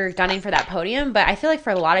 you're gunning for that podium. But I feel like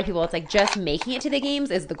for a lot of people, it's like just making it to the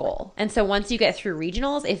games is the goal. And so once you get through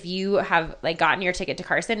regionals, if you have like gotten your ticket to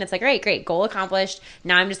Carson, it's like, great, goal accomplished.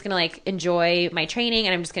 Now I'm just going to like enjoy my training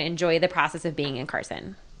and I'm just going to enjoy the process of being in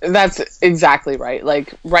Carson. That's exactly right.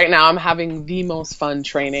 Like right now I'm having the most fun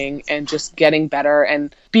training and just getting better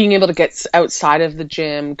and being able to get outside of the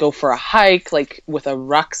gym, go for a hike, like with a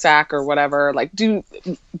rucksack or whatever, like do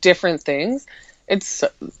different things. It's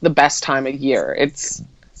the best time of year. It's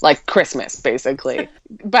like Christmas basically.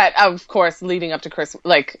 But of course leading up to Christmas,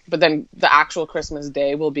 but then the actual Christmas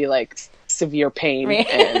day will be like severe pain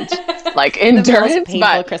and like endurance. The most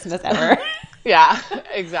painful Christmas ever. Yeah,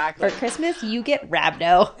 exactly. For Christmas, you get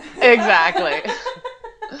rhabdo. Exactly.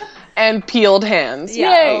 And peeled hands.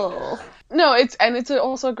 Yay. Oh. No, it's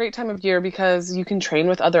also a great time of year because you can train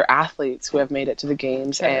with other athletes who have made it to the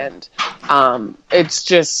games, Sure. and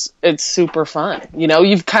it's super fun. You know,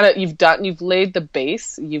 you've laid the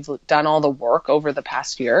base, you've done all the work over the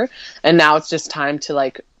past year, and now it's just time to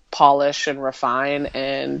like polish and refine,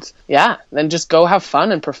 and then just go have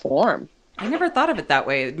fun and perform. I never thought of it that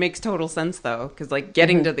way. It makes total sense though, because like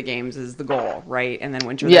getting to the games is the goal, right? And then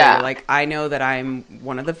once you're there, you're like, I know that I'm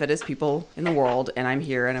one of the fittest people in the world, and I'm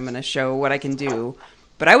here, and I'm going to show what I can do.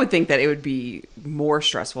 But I would think that it would be more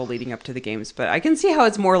stressful leading up to the games. But I can see how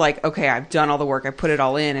it's more like, okay, I've done all the work, I put it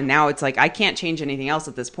all in, and now it's like I can't change anything else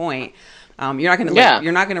at this point. You're not going to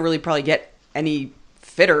you're not going to really probably get any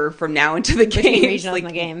fitter from now into the games, regionals and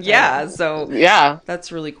the games, yeah. right? So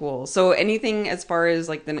that's really cool. So anything as far as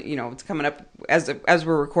like the it's coming up as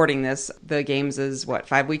we're recording this, the games is what,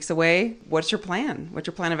 5 weeks away. What's your plan? What's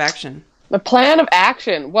your plan of action? The plan of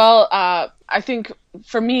action. Well, I think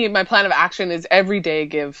for me, my plan of action is every day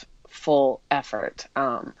give full effort,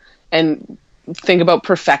 and think about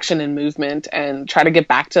perfection in movement, and try to get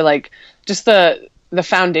back to like just the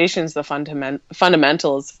foundations, the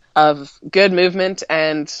fundamentals of good movement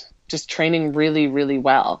and just training really, really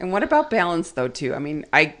well. And what about balance though too? I mean,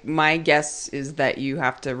 my guess is that you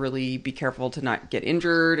have to really be careful to not get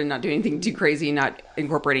injured and not do anything too crazy, not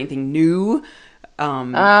incorporate anything new.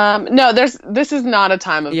 No, this is not a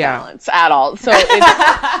time of balance at all. So,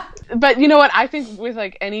 but you know what? I think with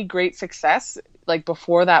like any great success, like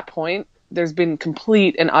before that point, there's been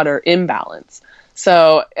complete and utter imbalance.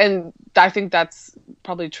 So, and I think that's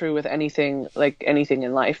probably true with anything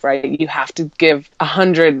in life, right? You have to give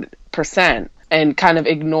 100% and kind of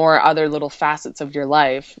ignore other little facets of your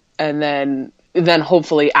life. And then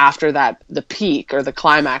hopefully after that, the peak or the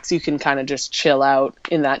climax, you can kind of just chill out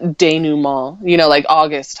in that denouement, like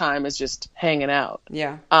August time is just hanging out.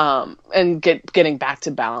 Yeah. And getting back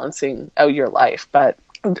to balancing out your life. But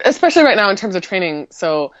especially right now in terms of training.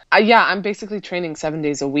 So I'm basically training 7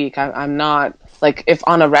 days a week. I'm not like, if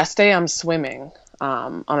on a rest day, I'm swimming.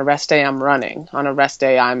 On a rest day, I'm running. On a rest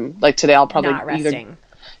day, I'm like, today I'll probably not resting.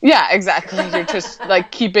 Yeah, exactly. You're just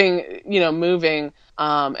like keeping, moving.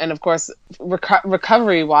 And of course,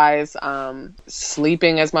 recovery wise,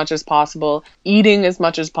 sleeping as much as possible, eating as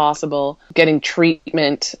much as possible, getting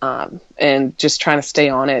treatment, and just trying to stay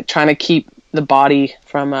on it, trying to keep the body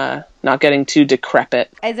from not getting too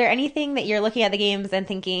decrepit. Is there anything that you're looking at the games and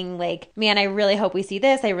thinking like, man, I really hope we see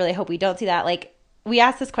this. I really hope we don't see that. Like, we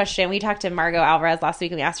asked this question. We talked to Margot Alvarez last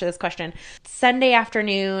week and we asked her this question. Sunday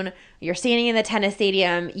afternoon, you're standing in the tennis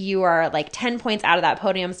stadium. You are like 10 points out of that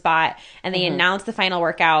podium spot and they announce the final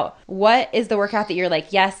workout. What is the workout that you're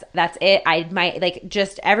like, yes, that's it. I might like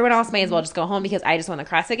just everyone else may as well just go home because I just won the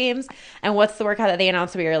CrossFit Games. And what's the workout that they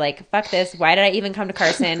announced where you're like, fuck this. Why did I even come to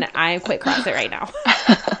Carson? I quit CrossFit right now.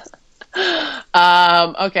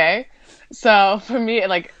 Okay. So for me,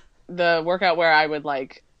 like the workout where I would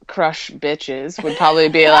like crush bitches would probably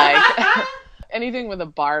be like anything with a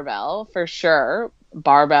barbell for sure.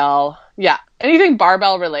 Barbell. Yeah. Anything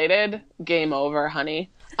barbell related, game over, honey.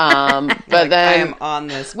 But like, then I am on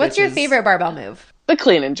this. What's your favorite barbell move? The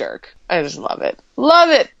clean and jerk. I just love it. Love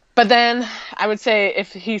it. But then I would say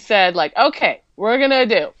if he said like, okay, we're going to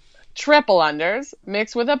do triple unders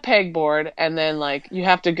mixed with a pegboard, and then like you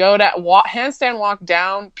have to go to handstand walk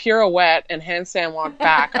down, pirouette, and handstand walk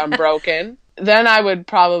back unbroken. Then I would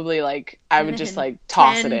probably like, I would just like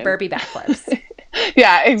toss it in. Burpee backflips.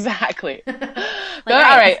 Yeah, exactly. Like,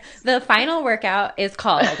 all right. The final workout is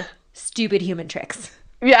called Stupid Human Tricks.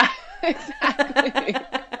 Yeah, exactly.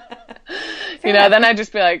 Then I'd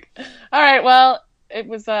just be like, all right, well, it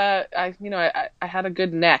was, I had a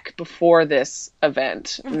good neck before this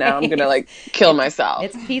event. Now I'm going to like kill myself.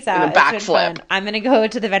 It's peace out. In a backflip. I'm going to go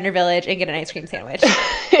to the vendor village and get an ice cream sandwich.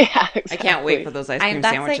 Yeah, exactly. I can't wait for those ice cream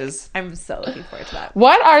sandwiches. I'm so looking forward to that.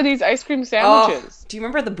 What are these ice cream sandwiches? Do you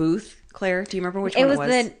remember the booth, Claire? Do you remember which one it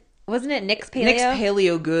was? Wasn't it Nick's Paleo? Nick's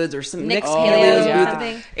Paleo Goods or something. Nick's Paleo booth.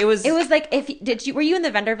 Something. It was like were you in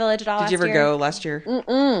the vendor village at all? Did you ever go last year?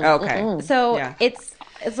 Okay. So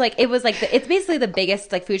it's like it was like it's basically the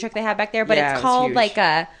biggest like food truck they have back there, but it's called like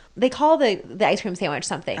they call the ice cream sandwich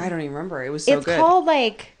something. I don't even remember. It was so good. It's called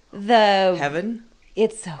like the Heaven.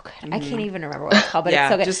 It's so good. I can't even remember what it's called, but it's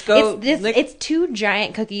so good. Just go. It's two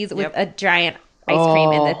giant cookies with a giant ice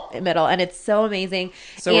cream in the middle, and it's so amazing.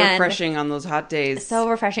 So refreshing on those hot days. So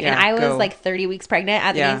refreshing. And I was like 30 weeks pregnant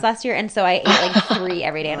at the games last year, and so I ate like 3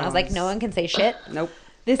 every day, and I was like, no one can say shit. Nope.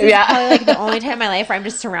 This is probably like the only time in my life where I'm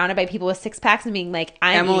just surrounded by people with six packs and being like,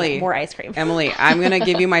 I'm eating more ice cream. Emily, I'm going to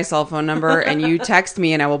give you my cell phone number and you text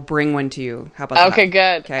me and I will bring one to you. How about that? Okay,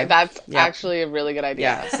 good. Okay. That's actually a really good idea.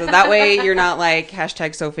 Yeah. So that way you're not like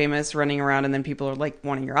hashtag so famous running around and then people are like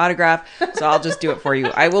wanting your autograph. So I'll just do it for you.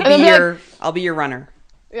 I will be I'll be your runner.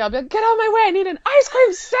 Yeah, I'll be like, get out of my way. I need an ice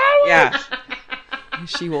cream sandwich. Yeah.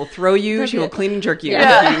 She will throw you. She will clean and jerk you.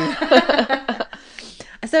 Yeah.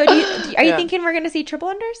 So are you thinking we're going to see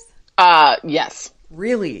triple unders? Yes.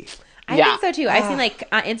 Really? I think so too. I've seen like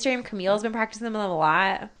on Instagram, Camille's been practicing them a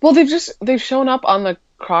lot. Well, they've shown up on the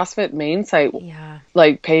CrossFit main site,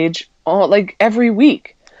 like page, like every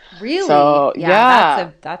week. Really? So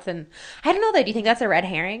that's an. I don't know though. Do you think that's a red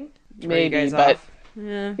herring? Maybe, but.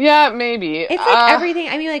 Yeah, maybe. It's like everything.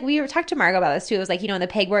 I mean, like we talked to Margo about this too. It was like, when the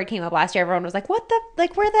pegboard came up last year, everyone was like, "What the?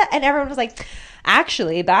 Like, where the?" And everyone was like,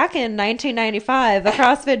 "Actually, back in 1995, the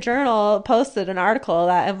CrossFit Journal posted an article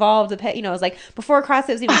that involved a peg. It was like before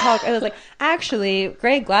CrossFit was even called. It was like, actually,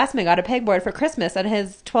 Greg Glassman got a pegboard for Christmas on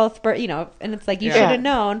his 12th birthday. And it's like you should have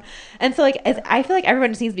known. And so like, I feel like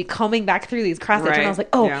everyone just needs to be combing back through these CrossFit Journals.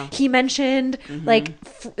 Like, he mentioned like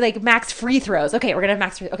max free throws. Okay, we're gonna have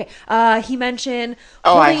max free. Okay, he mentioned.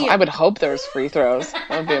 I would hope there's free throws.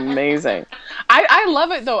 That would be amazing. I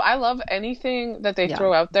love it though. I love anything that they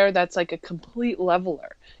throw out there that's like a complete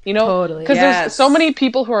leveler. Totally. Because there's so many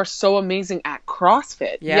people who are so amazing at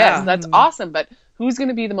CrossFit. Yeah. Yes, that's awesome. But who's going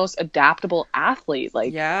to be the most adaptable athlete?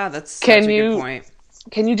 Like, that's such a good point.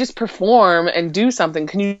 Can you just perform and do something?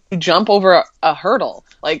 Can you jump over a hurdle?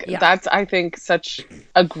 Like, that's, I think, such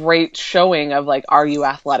a great showing of, like, are you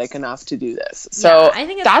athletic enough to do this? So I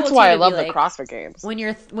think that's cool why I love the CrossFit Games.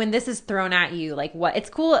 When this is thrown at you, like, it's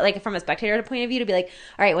cool, like, from a spectator point of view to be like,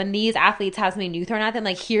 all right, when these athletes have something new thrown at them,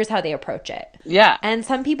 like, here's how they approach it. Yeah. And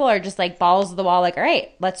some people are just, like, balls to the wall, like, all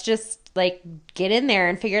right, let's just, like, get in there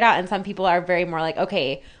and figure it out. And some people are very more like,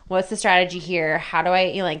 okay, what's the strategy here? How do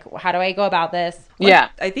I go about this?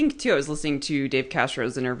 I think too, I was listening to Dave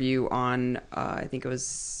Castro's interview on, I think it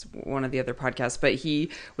was one of the other podcasts, but he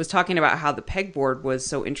was talking about how the pegboard was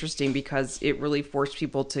so interesting because it really forced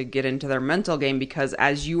people to get into their mental game, because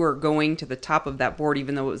as you were going to the top of that board,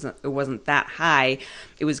 even though it wasn't that high,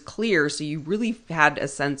 it was clear. So you really had a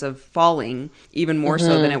sense of falling even more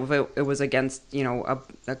so than it was against,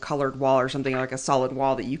 a colored wall or something, like a solid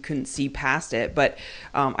wall that you couldn't see past it. But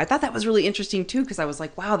I thought that was really interesting too, because I was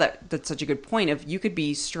like, wow, that's such a good point. If you could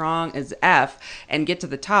be strong as F and get to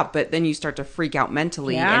the top, but then you start to freak out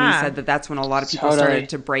mentally. And he said that's when a lot of people started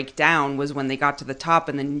to break down, was when they got to the top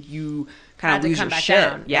and then you kind of lose your shit.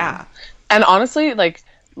 Down. Yeah. And honestly, like,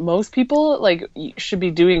 most people like should be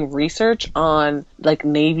doing research on like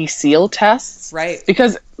Navy SEAL tests. Right.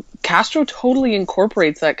 Because Castro totally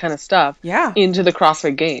incorporates that kind of stuff into the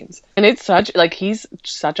CrossFit Games. And it's he's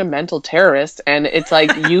such a mental terrorist, and it's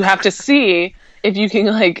like you have to see if you can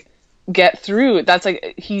like get through. That's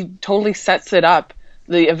like he totally sets it up,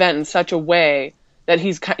 the event, in such a way that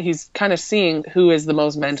he's kind of seeing who is the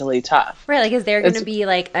most mentally tough. Right, like is there going to be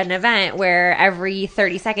like an event where every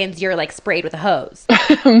 30 seconds you're like sprayed with a hose?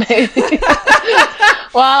 Maybe.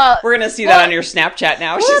 Well, we're gonna see that on your Snapchat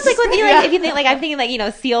now. Well, it's like when you like, if you think like I'm thinking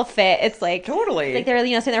like SEAL Fit, it's like totally like they're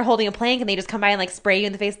sitting there holding a plank and they just come by and like spray you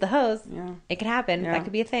in the face with the hose. Yeah, it could happen. Yeah. That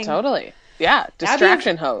could be a thing. Totally. Yeah,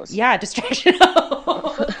 distraction hose. Yeah, distraction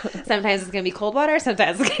hose. Sometimes it's gonna be cold water.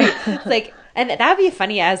 Sometimes it's gonna be, like, and that would be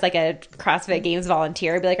funny as like a CrossFit Games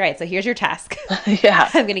volunteer. I'd be like, all right, so here's your task. Yeah,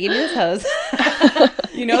 I'm gonna give you this hose.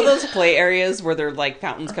 Those play areas where they're like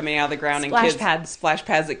fountains coming out of the ground and splash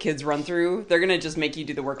pads that kids run through. They're gonna just make you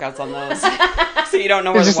do the workouts on those, so you don't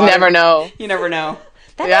know where the water. Never know. You never know.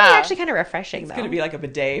 That would be actually kind of refreshing. It's gonna be like a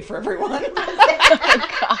bidet for everyone. Oh,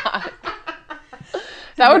 God.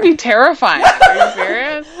 That would be terrifying. Are you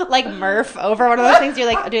serious? Like Murph over one of those things.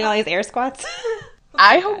 You're like doing all these air squats.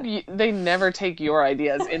 I hope they never take your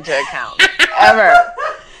ideas into account. Ever.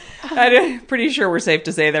 I'm pretty sure we're safe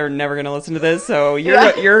to say they're never going to listen to this. So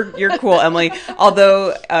you're cool, Emily.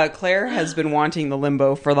 Although Claire has been wanting the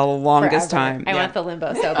limbo for the longest time. I want the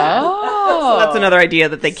limbo so bad. Oh, so that's another idea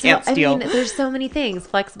that they can't steal. I mean, there's so many things: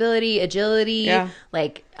 flexibility, agility,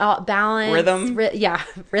 like balance, rhythm. Rhythm. Yeah,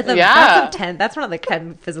 that's one of the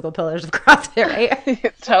 10 physical pillars of CrossFit,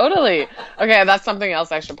 right? Totally. Okay, that's something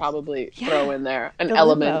else I should probably throw in there. An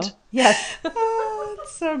element. Limbo. Yes. Oh,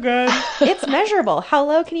 it's so good. It's measurable. How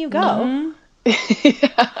low can you go?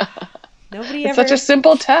 Mm-hmm. Nobody it's such a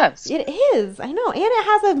simple test. It is. I know. And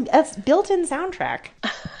it has a built-in soundtrack.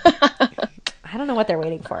 I don't know what they're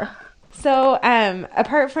waiting for. So,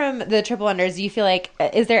 apart from the triple unders, do you feel like,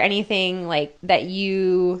 is there anything like that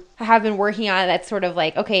you have been working on that's sort of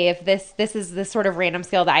like, okay, if this is this sort of random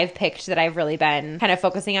skill that I've picked that I've really been kind of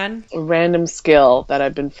focusing on? A random skill that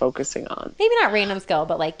I've been focusing on. Maybe not random skill,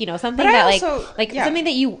 but like, something But I that also- yeah. something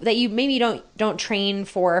that you maybe don't train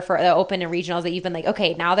for the open and regionals, that you've been like,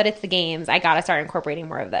 okay, now that it's the games, I got to start incorporating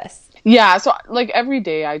more of this. Yeah, so like every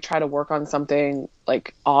day I try to work on something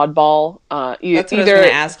like oddball. That's what I was going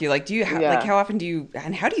to ask you. Like, do you like how often do you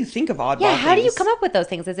and how do you think of oddball? Yeah, how do you things? come up with those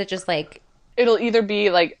things? Is it just like, It'll either be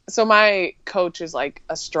like, so my coach is like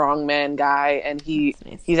a strongman guy, and he's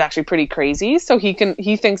actually pretty crazy, so he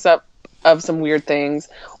thinks up of some weird things,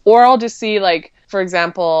 or I'll just see like, for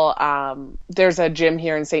example, there's a gym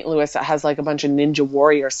here in St. Louis that has like a bunch of Ninja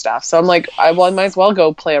Warrior stuff, so I'm like, I might as well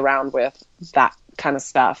go play around with that kind of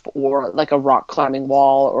stuff, or like a rock climbing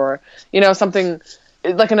wall, or something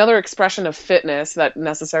like another expression of fitness that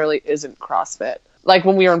necessarily isn't CrossFit. Like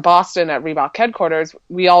when we were in Boston at Reebok headquarters,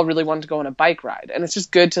 we all really wanted to go on a bike ride, and it's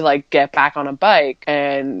just good to like get back on a bike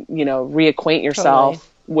and reacquaint yourself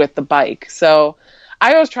with the bike. So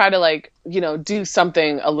I always try to like do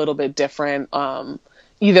something a little bit different.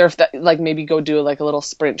 Either if that, like maybe go do like a little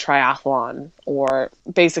sprint triathlon, or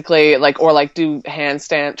basically like, or like do try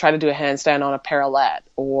to do a handstand on a parallel,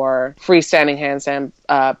 or freestanding handstand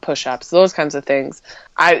push-ups, those kinds of things.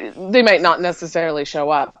 They might not necessarily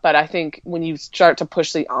show up, but I think when you start to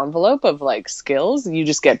push the envelope of like skills, you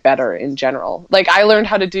just get better in general. Like I learned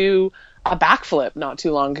how to do a backflip not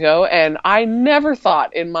too long ago, and I never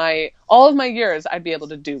thought in all of my years I'd be able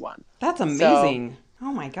to do one. That's amazing.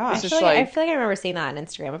 Oh my gosh. I feel like I remember seeing that on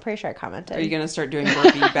Instagram. I'm pretty sure I commented. Are you going to start doing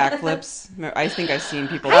burpee backflips? I think I've seen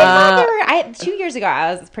people do 2 years ago,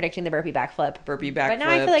 I was predicting the burpee backflip. burpee backflips. But now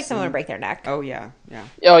I feel like someone would break their neck. Oh, yeah. Yeah.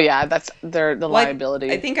 Oh, yeah. That's the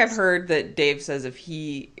liability. I think I've heard that Dave says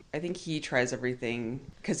I think he tries everything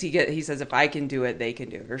because he says if I can do it, they can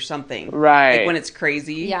do it, or something. Right. Like when it's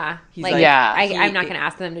crazy. Yeah. He's like, like, yeah. I'm not going to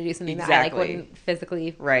ask them to do something that I like wouldn't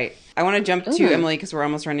physically. Right. I want to jump to Emily because we're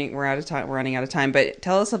running out of time. But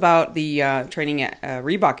tell us about the training at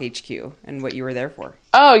Reebok HQ and what you were there for.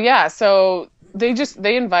 Oh yeah. So they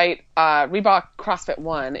invite Reebok CrossFit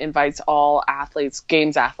One invites all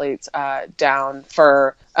games athletes down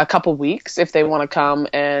for a couple weeks if they want to come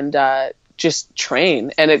and just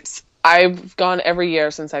train. And I've gone every year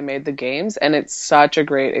since I made the games, and it's such a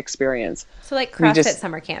great experience. So like CrossFit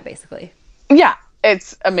summer camp, basically. Yeah,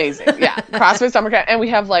 it's amazing. Yeah, CrossFit summer camp, and we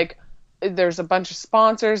have like, there's a bunch of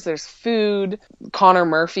sponsors. There's food. Connor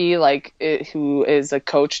Murphy, who is a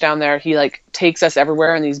coach down there, he like takes us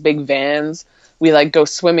everywhere in these big vans. We like go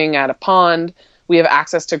swimming at a pond. We have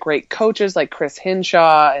access to great coaches like Chris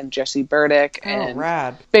Hinshaw and Jesse Burdick. And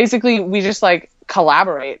rad. Basically, we just like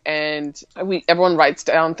collaborate, and everyone writes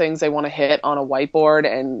down things they want to hit on a whiteboard,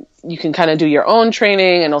 and you can kind of do your own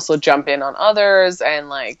training and also jump in on others, and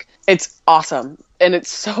like it's awesome. And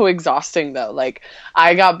it's so exhausting though. Like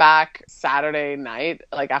I got back Saturday night,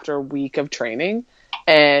 like after a week of training,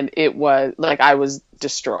 and it was like I was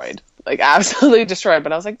destroyed, like absolutely destroyed.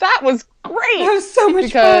 But I was like, that was great. That was so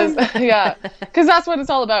much fun. Yeah, because that's what it's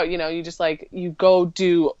all about. You just like you go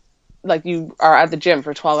do. Like you are at the gym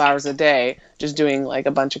for 12 hours a day, just doing like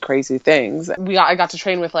a bunch of crazy things. I got to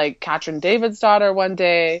train with like Katrin David's daughter one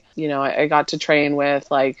day. I got to train with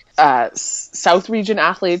like South region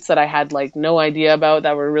athletes that I had like no idea about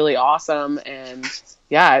that were really awesome. And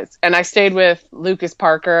yeah, and I stayed with Lucas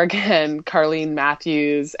Parker again, Carlene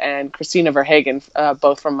Matthews, and Christina Verhagen,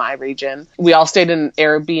 both from my region. We all stayed in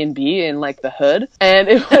Airbnb in like the hood, and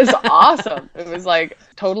it was awesome. It was like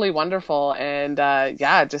totally wonderful, and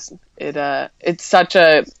it's such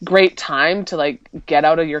a great time to like get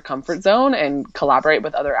out of your comfort zone and collaborate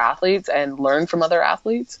with other athletes and learn from other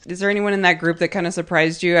athletes. Is there anyone in that group that kind of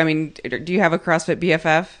surprised you? I mean, do you have a CrossFit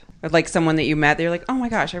BFF? Or like someone that you met, they're like, oh my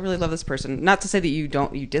gosh, I really love this person. Not to say that you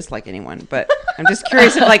dislike anyone, but I'm just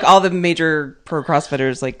curious if like all the major pro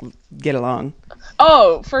CrossFitters like get along.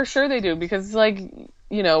 Oh, for sure they do, because like,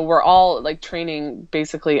 we're all like training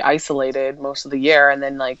basically isolated most of the year, and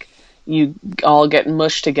then like you all get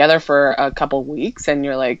mushed together for a couple weeks, and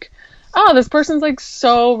you're like, oh, this person's like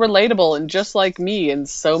so relatable and just like me in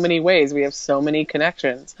so many ways. We have so many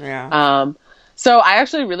connections. Yeah. So I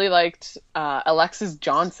actually really liked Alexis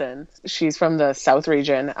Johnson. She's from the South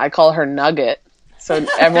region. I call her Nugget. So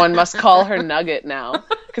everyone must call her Nugget now.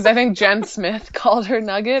 Because I think Jen Smith called her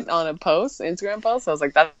Nugget on a Instagram post. So I was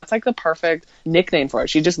like, that's like the perfect nickname for her.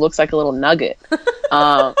 She just looks like a little nugget.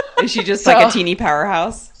 Is she just like a teeny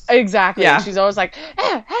powerhouse? Exactly. Yeah. She's always like,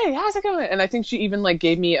 hey, how's it going? And I think she even like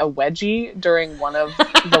gave me a wedgie during one of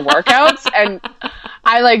the workouts. And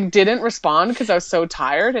I like didn't respond because I was so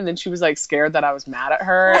tired, and then she was like scared that I was mad at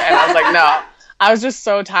her, and I was like, no, I was just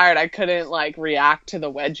so tired I couldn't like react to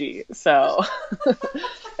the wedgie. So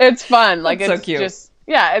it's fun. Like That's it's so cute. just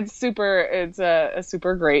it's a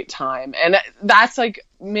super great time, and that's like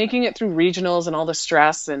making it through regionals and all the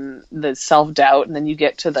stress and the self-doubt, and then you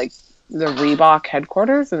get to like the Reebok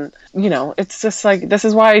headquarters, and you know, it's just like, this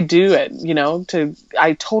is why I do it, you know,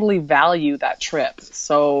 I totally value that trip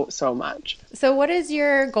so much. So what is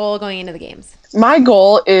your goal going into the games? My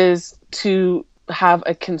goal is to have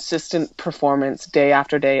a consistent performance day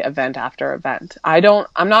after day, event after event.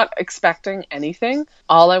 I'm not expecting anything.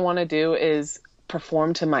 All I want to do is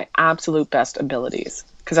perform to my absolute best abilities,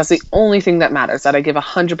 because that's the only thing that matters, that I give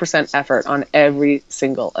 100% effort on every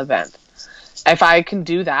single event. If I can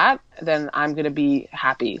do that, then I'm going to be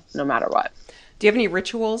happy no matter what. Do you have any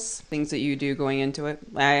rituals, things that you do going into it?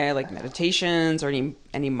 I like meditations or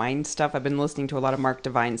any mind stuff. I've been listening to a lot of Mark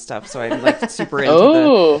Divine stuff, so I'm like super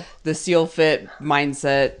into the Seal Fit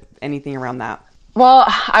mindset, anything around that. Well,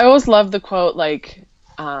 I always love the quote, like,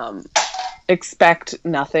 expect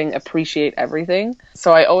nothing, appreciate everything.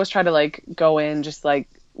 So I always try to like go in just like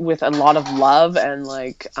with a lot of love and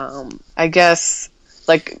like, I guess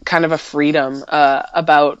like kind of a freedom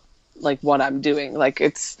about like what I'm doing. Like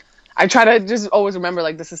I try to just always remember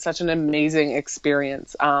like this is such an amazing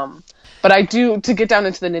experience. But I do, to get down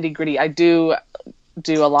into the nitty gritty, I do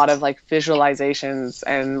a lot of like visualizations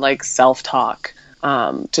and like self-talk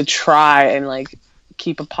to try and like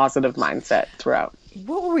keep a positive mindset throughout.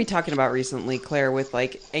 What were we talking about recently, Claire, with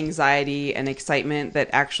like anxiety and excitement, that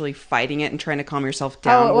actually fighting it and trying to calm yourself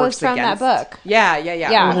down it works was from against? that book.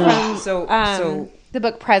 Yeah. From So the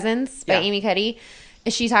book Presence by Yeah. Amy Cuddy.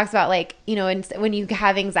 She talks about like, you know, when you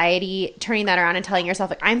have anxiety, turning that around and telling yourself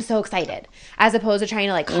like, I'm so excited, as opposed to trying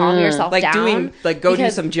to like calm yourself like down. do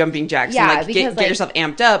some jumping jacks Yeah, and like because, get yourself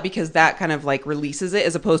amped up, because that kind of like releases it,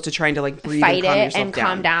 as opposed to trying to like breathe fight and calm it yourself and down.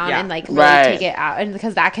 calm down Yeah. and like really Right. take it out, and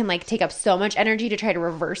because that can like take up so much energy to try to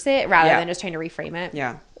reverse it rather Yeah. than just trying to reframe it.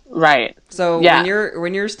 Yeah. Right. So Yeah.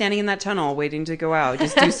 when you're standing in that tunnel waiting to go out,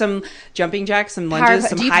 just do some jumping jacks, some lunges,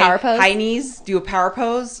 some do you power pose? high knees, do a power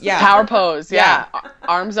pose. Yeah. Power pose. Yeah. Yeah.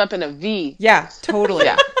 Arms up in a V. Yeah, totally.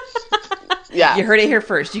 Yeah. Yeah. You heard it here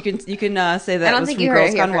first. You can say that I don't was think from you heard Girls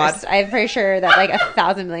it here Gone Wad. first. I'm pretty sure that like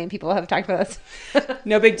 1,000 million people have talked about this.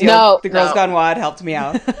 No big deal. No, The Girls no. Gone Wad helped me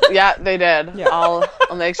out. Yeah, they did. Yeah. I'll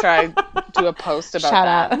make sure I do a post about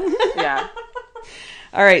Shout that. out. Yeah.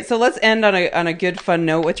 All right, so let's end on a good fun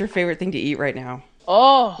note. What's your favorite thing to eat right now?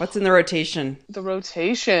 Oh, What's in the rotation? the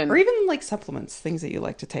rotation. Or even like supplements, things that you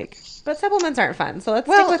like to take. But supplements aren't fun, so let's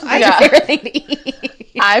Well, stick with yeah. your favorite thing to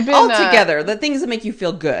eat. I've been All together, the things that make you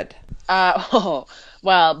feel good.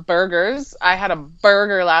 Well, burgers. I had a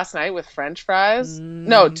burger last night with French fries.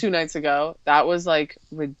 No, 2 nights ago. That was like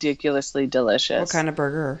ridiculously delicious. What kind of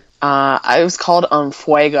burger? It was called On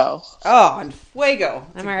Fuego. Oh, on Fuego.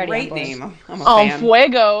 It's I'm a already great on board. name. I'm a On fan.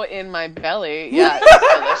 Fuego in my belly. Yeah,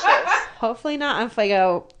 it's delicious. Hopefully not on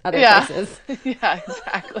Fuego other Yeah. places. Yeah,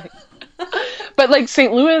 exactly. But like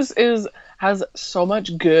St. Louis has so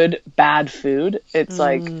much good bad food. It's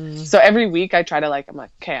like, so every week I try to like, I'm like,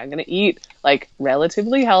 okay, I'm gonna eat like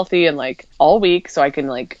relatively healthy and like all week, so I can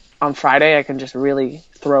like on Friday I can just really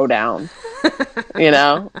throw down, you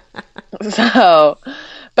know. So,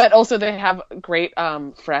 but also they have great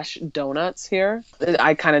fresh donuts here.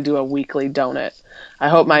 I kind of do a weekly donut. I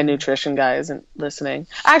hope my nutrition guy isn't listening.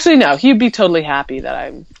 Actually, no, he'd be totally happy that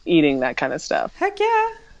I'm eating that kind of stuff. Heck yeah.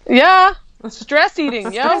 Yeah, stress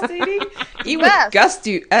eating, yo. Stress eating. Eat with Best.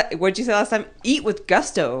 gusto. What'd you say last time? Eat with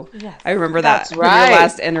gusto. Yes. I remember that That's from right. your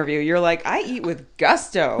last interview. You're like, I eat with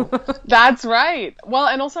gusto. That's right. Well,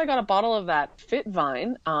 and also I got a bottle of that Fit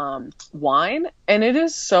Vine wine, and it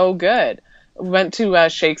is so good. We went to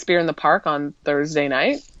Shakespeare in the Park on Thursday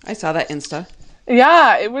night. I saw that Insta.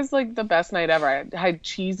 Yeah, it was like the best night ever. I had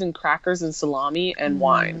cheese and crackers and salami and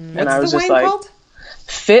wine, and What's I was the just wine like, called?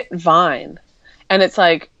 Fit Vine, and it's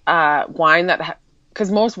like wine that. Because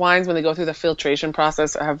most wines, when they go through the filtration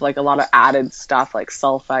process, have like a lot of added stuff like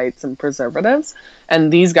sulfites and preservatives.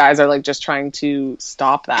 And these guys are like just trying to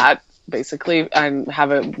stop that basically and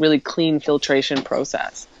have a really clean filtration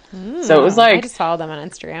process. So it was I like, just followed them on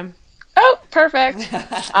Instagram. oh, perfect.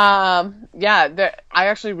 Yeah, I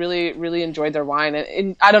actually really, really enjoyed their wine.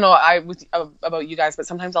 And I don't know about you guys, but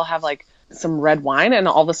sometimes I'll have like some red wine and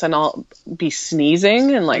all of a sudden I'll be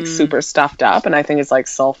sneezing and like super stuffed up. And I think it's like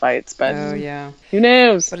sulfites, but Oh, yeah. who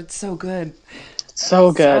knows? But it's so good.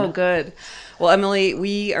 So good. So good. Well, Emily,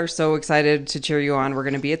 we are so excited to cheer you on. We're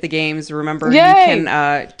going to be at the games. Remember, Yay! you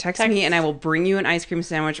can text me and I will bring you an ice cream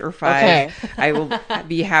sandwich or 5. Okay. I will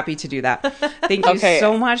be happy to do that. Thank you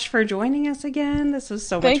so much for joining us again. This was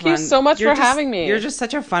so much fun. Thank you so much for having me. You're just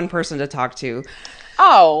such a fun person to talk to.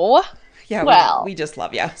 Oh, yeah. Well, we just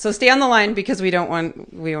love you. So stay on the line because we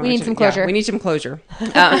need some closure. Yeah, we need some closure.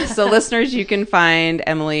 So listeners, you can find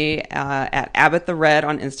Emily at Abbott the Red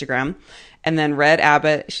on Instagram. And then Red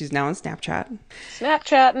Abbott, she's now on Snapchat.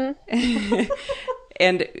 Snapchatting.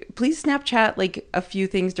 And please Snapchat like a few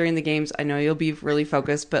things during the games. I know you'll be really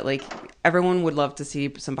focused, but like everyone would love to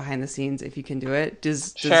see some behind the scenes if you can do it.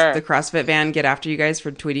 Does the CrossFit van get after you guys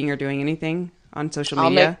for tweeting or doing anything on social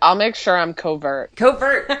media? I'll make sure I'm covert.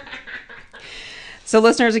 So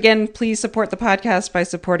listeners, again, please support the podcast by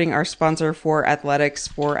supporting our sponsor For Athletics,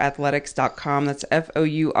 forathletics.com. That's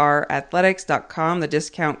FOUR athletics.com. The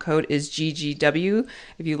discount code is GGW.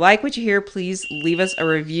 If you like what you hear, please leave us a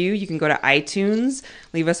review. You can go to iTunes,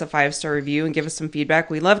 leave us a 5-star review and give us some feedback.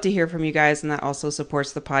 We love to hear from you guys, and that also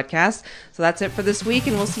supports the podcast. So that's it for this week,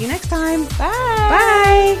 and we'll see you next time.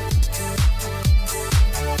 Bye. Bye.